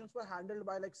English versions were handled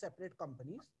by like separate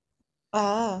companies.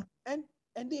 Ah. And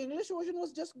the English version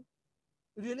was just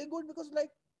really good because like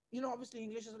obviously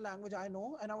English is a language I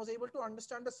know, and I was able to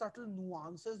understand the subtle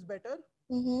nuances better.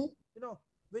 Mm-hmm. You know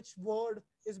which word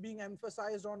is being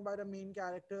emphasized on by the main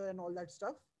character and all that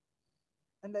stuff.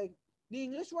 And like the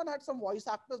English one had some voice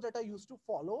actors that I used to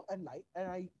follow and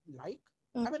I like.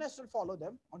 I mean, I still follow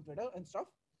them on Twitter and stuff.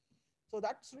 So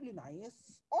that's really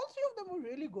nice. All three of them were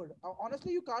really good.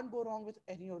 Honestly, you can't go wrong with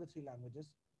any of the three languages.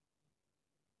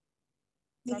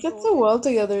 They That's the fit whole so thing. well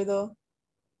together though.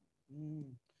 Mm.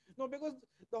 No, because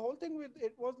the whole thing with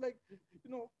it was like,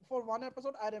 for one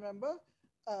episode, I remember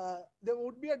there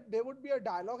would be a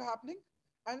dialogue happening,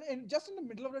 and just in the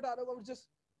middle of the dialogue, I would just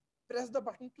press the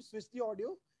button to switch the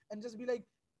audio and just be like,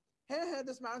 "Hey, hey,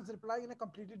 this man's replying in a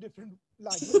completely different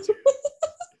language,"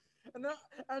 and then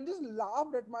and just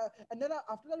laughed at my, and then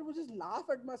after that, I would just laugh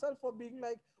at myself for being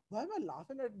like, "Why am I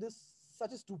laughing at this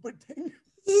such a stupid thing?"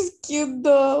 This is cute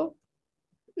though.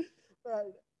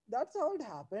 Right. That's how it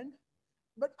happened.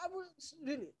 But I would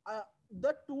really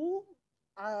the two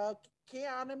uh, K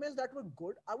animes that were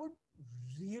good, I would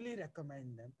really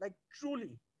recommend them. Like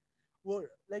truly were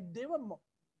like they were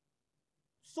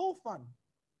so fun.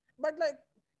 But like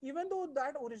even though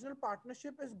that original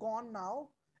partnership is gone now,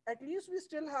 at least we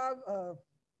still have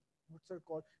what's it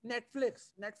called? Netflix.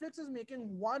 Netflix is making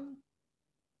one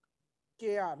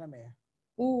K anime.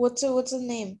 Ooh, what's the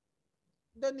name?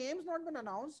 The name's not been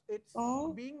announced.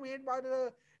 Oh. It's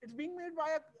being made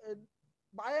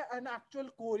by an actual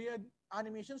Korean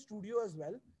animation studio as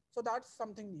well. So that's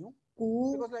something new,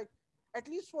 Ooh. because like at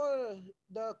least for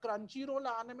the Crunchyroll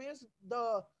animes,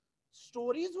 the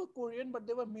stories were Korean, but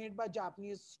they were made by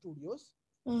Japanese studios.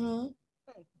 Mm-hmm.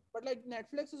 Right. But like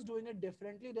Netflix is doing it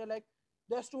differently. They're like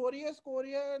the story is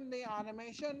Korean, the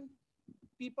animation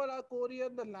people are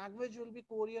Korean, the language will be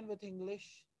Korean with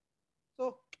English.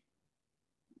 So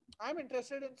I'm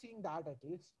interested in seeing that at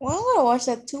least. Well, I'm gonna watch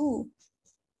that too.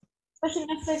 Especially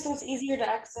Netflix, so it's easier to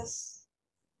access.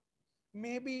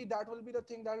 Maybe that will be the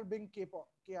thing that will bring K-pop,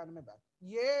 K anime back.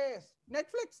 Yes,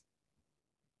 Netflix.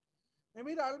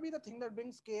 Maybe that will be the thing that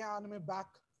brings K anime back.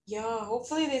 Yeah,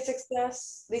 hopefully they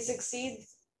success. They succeed.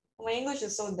 My English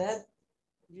is so dead.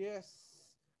 Yes,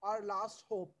 our last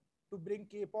hope to bring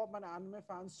K-pop and anime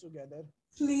fans together.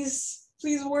 Please,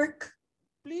 please work.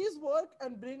 Please work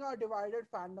and bring our divided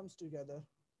fandoms together.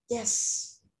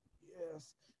 Yes.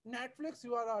 Yes, Netflix,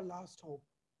 you are our last hope.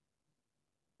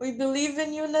 We believe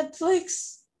in you,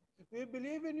 Netflix. We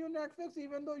believe in you, Netflix,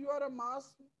 even though you are a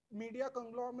mass media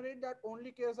conglomerate that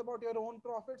only cares about your own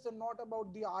profits and not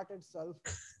about the art itself.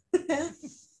 It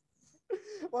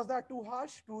Was that too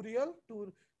harsh, too real,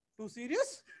 too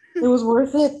serious? was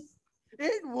worth it.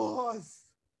 It was.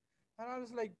 And I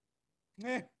was like,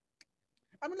 eh.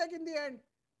 I mean, like in the end,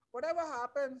 whatever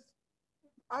happens,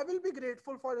 I will be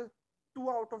grateful for two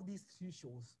out of these three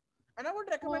shows. And I would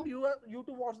recommend you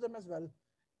to watch them as well.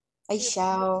 I If you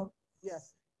shall. yeah,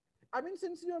 I mean,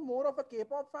 since you're more of a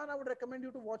K-pop fan, I would recommend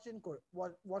you to watch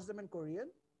them in Korean.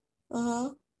 Uh-huh.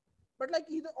 But like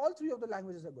either all three of the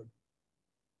languages are good.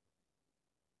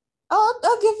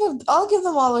 I'll give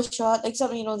them all a shot,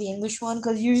 except the English one,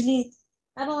 because usually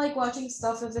I don't like watching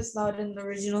stuff if it's not in the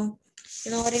original.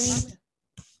 You know what I I mean? mean,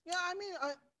 yeah, I mean,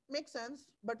 makes sense.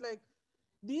 But like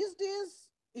these days,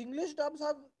 English dubs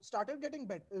have started getting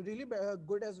really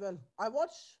good as well. I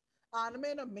watch anime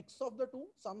in a mix of the two.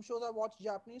 Some shows I watch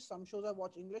Japanese, some shows I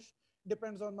watch English.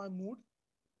 Depends on my mood.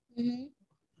 Mm-hmm.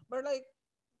 But like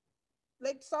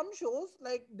some shows,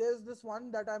 like there's this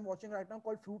one that I'm watching right now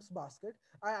called Fruits Basket.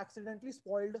 I accidentally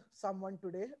spoiled someone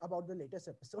today about the latest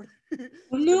episode.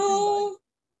 Oh Still feel bad. no!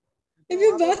 I No,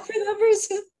 feel bad for that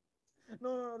person.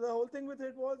 no, the whole thing with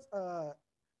it was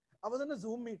I was in a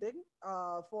Zoom meeting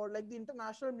for like the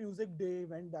International Music Day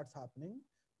event that's happening,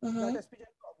 that Uh-huh. SPJ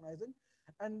is organizing,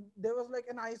 and there was like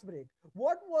an ice break.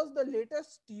 What was the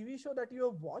latest TV show that you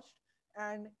have watched?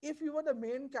 And if you were the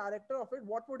main character of it,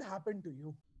 what would happen to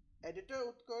you? Editor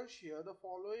Utkarsh here. The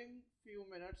following few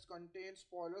minutes contain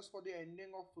spoilers for the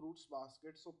ending of Fruits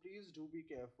Basket, so please do be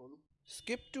careful.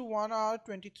 Skip to 1 hour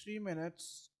 23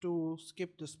 minutes to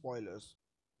skip the spoilers.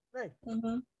 Right?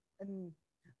 Uh-huh. And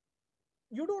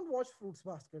you don't watch Fruits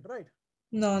Basket, right?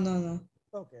 No, no, no.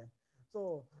 Okay.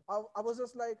 So I was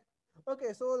just like,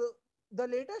 okay, so the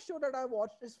latest show that I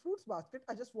watched is Fruits Basket.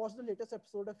 I just watched the latest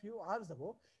episode a few hours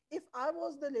ago. If I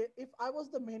was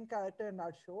the main character in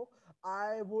that show,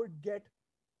 I would get,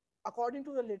 according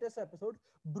to the latest episode,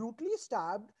 brutally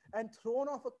stabbed and thrown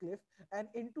off a cliff and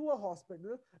into a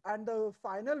hospital, and the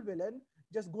final villain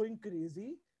just going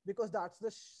crazy because that's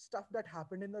the stuff that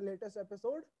happened in the latest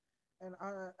episode. And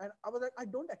I was like, I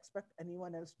don't expect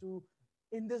anyone else to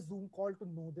in this Zoom call to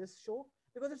know this show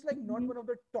because it's like not Mm-hmm. one of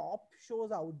the top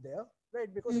shows out there,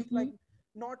 right? Because it's Mm-hmm. like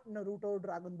not Naruto,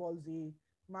 Dragon Ball Z,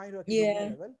 My Hero Academia Yeah.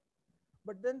 level.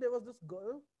 But then there was this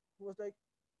girl who was like,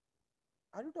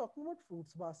 "Are you talking about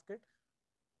Fruits Basket?"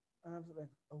 And I was like,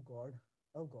 "Oh God,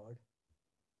 oh God."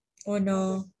 Oh And I was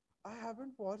like, no. "I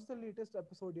haven't watched the latest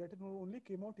episode yet. It only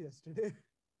came out yesterday."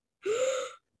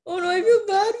 Oh no, And I the feel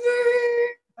bad for her.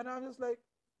 and I'm just like,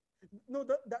 no,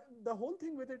 the whole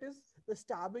thing with it is the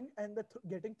stabbing and the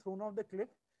getting thrown off the cliff.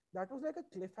 That was like a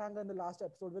cliffhanger in the last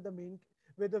episode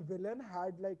where the villain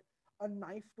had like a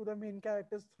knife to the main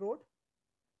character's throat,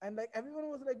 and like everyone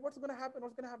was like, "What's gonna happen?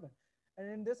 What's gonna happen?" And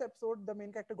in this episode, the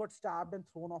main character got stabbed and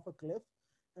thrown off a cliff,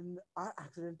 and I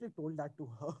accidentally told that to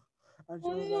her, and she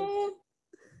Oh was like, no.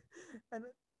 and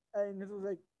and it was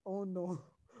like, "Oh no,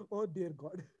 oh dear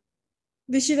God."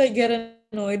 Did she like get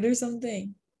annoyed or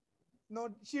something? No,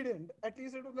 she didn't. At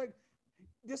least it was like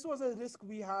this was a risk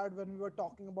we had when we were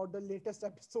talking about the latest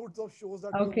episodes of shows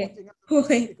that we were Okay. watching as a Zoom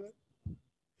Okay. meeting.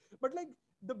 But like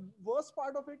the worst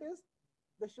part of it is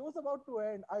the show's about to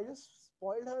end. I just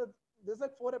spoiled her. There's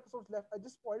like 4 episodes left. I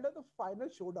just spoiled her the final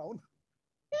showdown.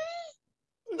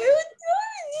 Why would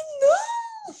you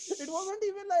It wasn't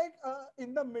even like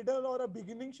in the middle or a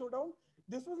beginning showdown.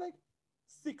 This was like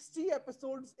 60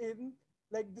 episodes in.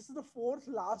 Like this is the fourth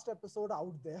last episode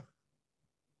out there.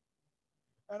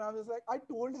 And I was like, I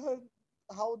told her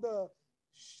how the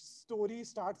story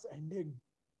starts ending.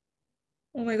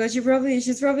 Oh my god, she's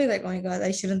probably like, oh my god,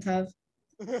 I shouldn't have.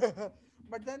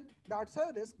 But then that's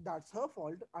her risk. That's her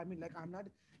fault. I mean, like I'm not.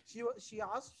 She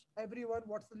asked everyone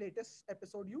what's the latest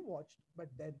episode you watched, but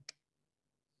then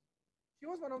she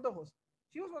was one of the hosts.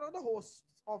 She was one of the hosts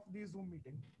of the Zoom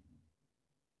meeting.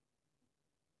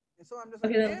 And so I'm just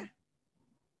like, Okay eh. then.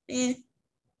 Eh.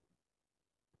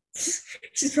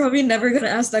 She's probably never gonna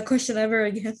ask that question ever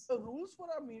again. The rules for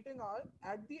our meeting are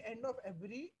at the end of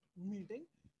every meeting,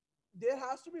 there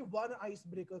has to be one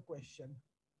icebreaker question.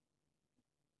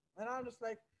 And I'm just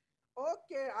like,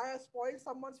 okay, I have spoiled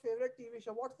someone's favorite TV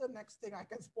show. What's the next thing I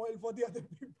can spoil for the other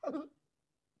people?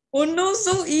 Oh no,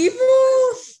 so evil.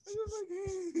 I'm just like,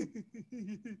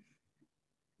 hey.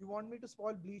 You want me to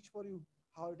spoil Bleach for you?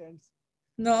 How it ends?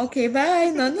 No, okay,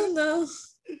 bye. No, no, no.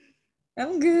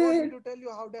 I'm You want me good. to tell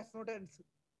you how Death Note ends?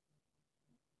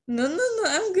 No, no, no,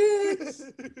 I'm good.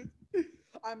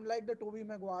 I'm like the Toby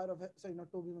Maguire of it. Sorry, not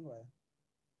Toby Maguire.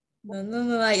 No, no,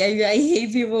 no. I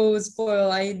hate people who spoil.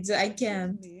 I What's his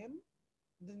can't. name?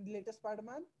 The latest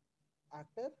Spider-Man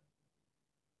actor,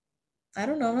 I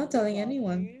don't know. I'm not Andrew telling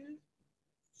anyone.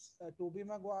 Garfield, Toby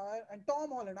Maguire, and Tom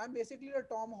Holland. I'm basically the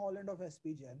Tom Holland of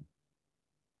SPGen.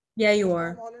 Yeah, you If Tom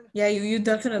are. Holland, Yeah, you if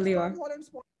definitely Tom are. Holland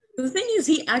spoils, The thing is,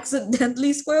 he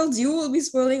accidentally spoiled. You will be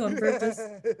spoiling on purpose.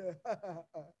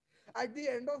 at the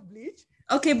end of Bleach,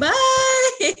 Okay,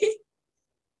 bye.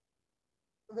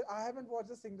 well, I haven't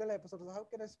watched a single episode, so how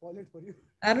can I spoil it for you?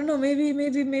 I don't know. Maybe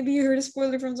you heard a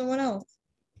spoiler from someone else.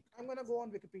 I'm gonna go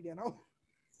on Wikipedia now.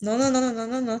 No, no, no, no, no,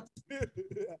 no, no.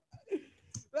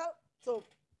 Well, so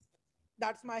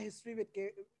that's my history with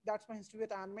K. That's my history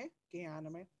with anime. K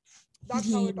anime.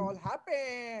 That's how it all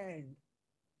happened.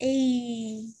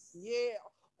 Hey. Yeah.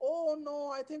 Oh no,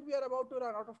 I think we are about to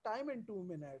run out of time in 2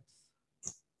 minutes.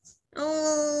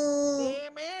 Oh.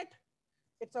 Damn it!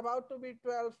 It's about to be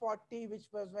 12:40, which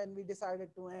was when we decided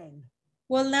to end.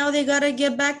 Well, now they gotta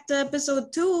get back to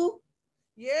episode 2.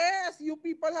 Yes, you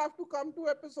people have to come to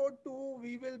episode 2.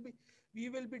 We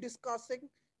will be discussing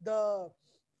the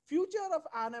future of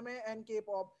anime and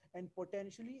K-pop and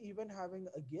potentially even having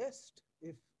a guest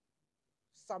if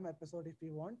some episode if we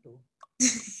want to.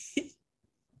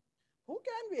 Who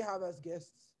can we have as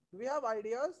guests? Do we have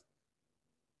ideas?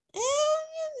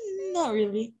 Not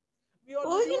really. We Well,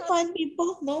 we already can have find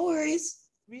people. No worries.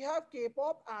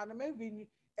 K-pop, anime. We need,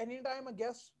 anytime a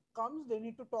guest comes, they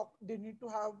need to talk. They need to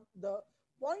have the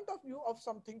point of view of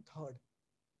something third,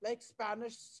 like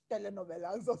Spanish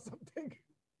telenovelas or something.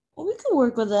 Well, we could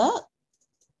work with that.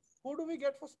 Who do we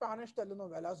get for Spanish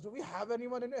telenovelas? Do we have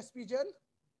anyone in SPGen?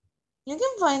 You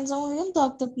can find someone. You can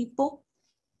talk to people.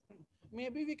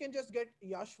 Maybe we can just get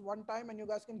Yash one time, and you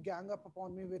guys can gang up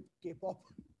upon me with K-pop.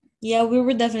 Yeah, we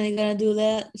were definitely gonna do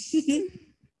that.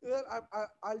 Well,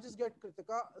 I'll just get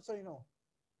Kritika. So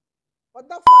what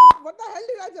the fuck? What the hell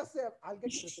did I just say? I'll get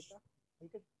Kritika. I'll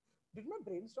get. Did my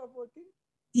brain stop working?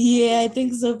 Yeah, Okay. I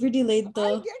think so. Pretty late I'll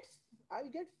though. get I'll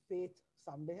get Faith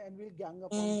someday, and we'll gang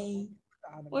up on Hey,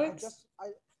 the anime. works.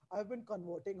 I've been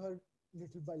converting her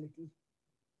little by little.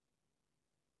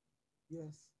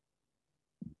 Yes,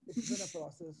 it's been a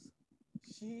process.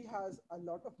 She has a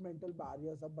lot of mental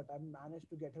barriers up, but I managed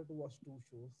to get her to watch 2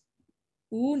 shows.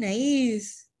 Ooh,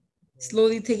 nice. Yes,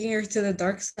 Slowly taking her to the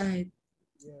dark side.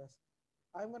 yes.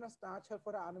 I'm gonna snatch her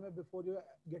for anime before you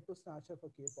get to snatch her for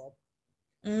K-pop.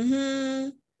 Mm-hmm.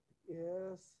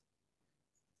 Yes,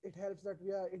 it helps that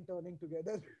we are interning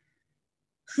together.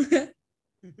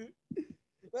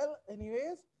 Well,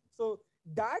 anyways, so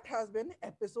that has been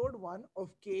episode 1 of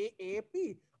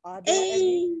KAP. Are there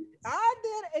any Hey. are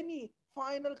there any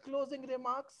final closing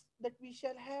remarks that we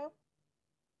shall have?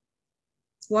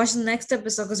 Watch the next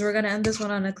episode because we're gonna end this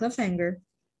one on a cliffhanger.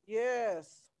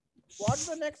 Yes. What's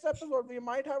the next episode? We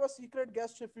might have a secret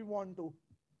guest if we want to.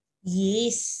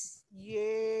 Yes.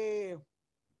 Yay.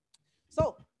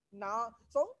 So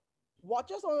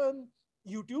watch us on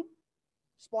YouTube,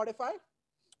 Spotify,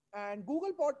 and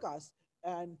Google Podcasts.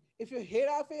 And if you hate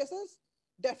our faces,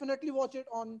 definitely watch it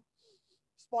on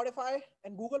Spotify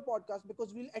and Google Podcasts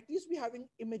because we'll at least be having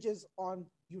images on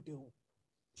YouTube.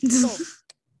 So,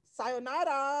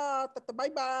 sayonara, bye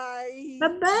bye. Bye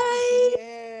bye. The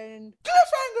end.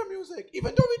 Cliffhanger music,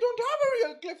 even though we don't have a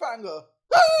real cliffhanger.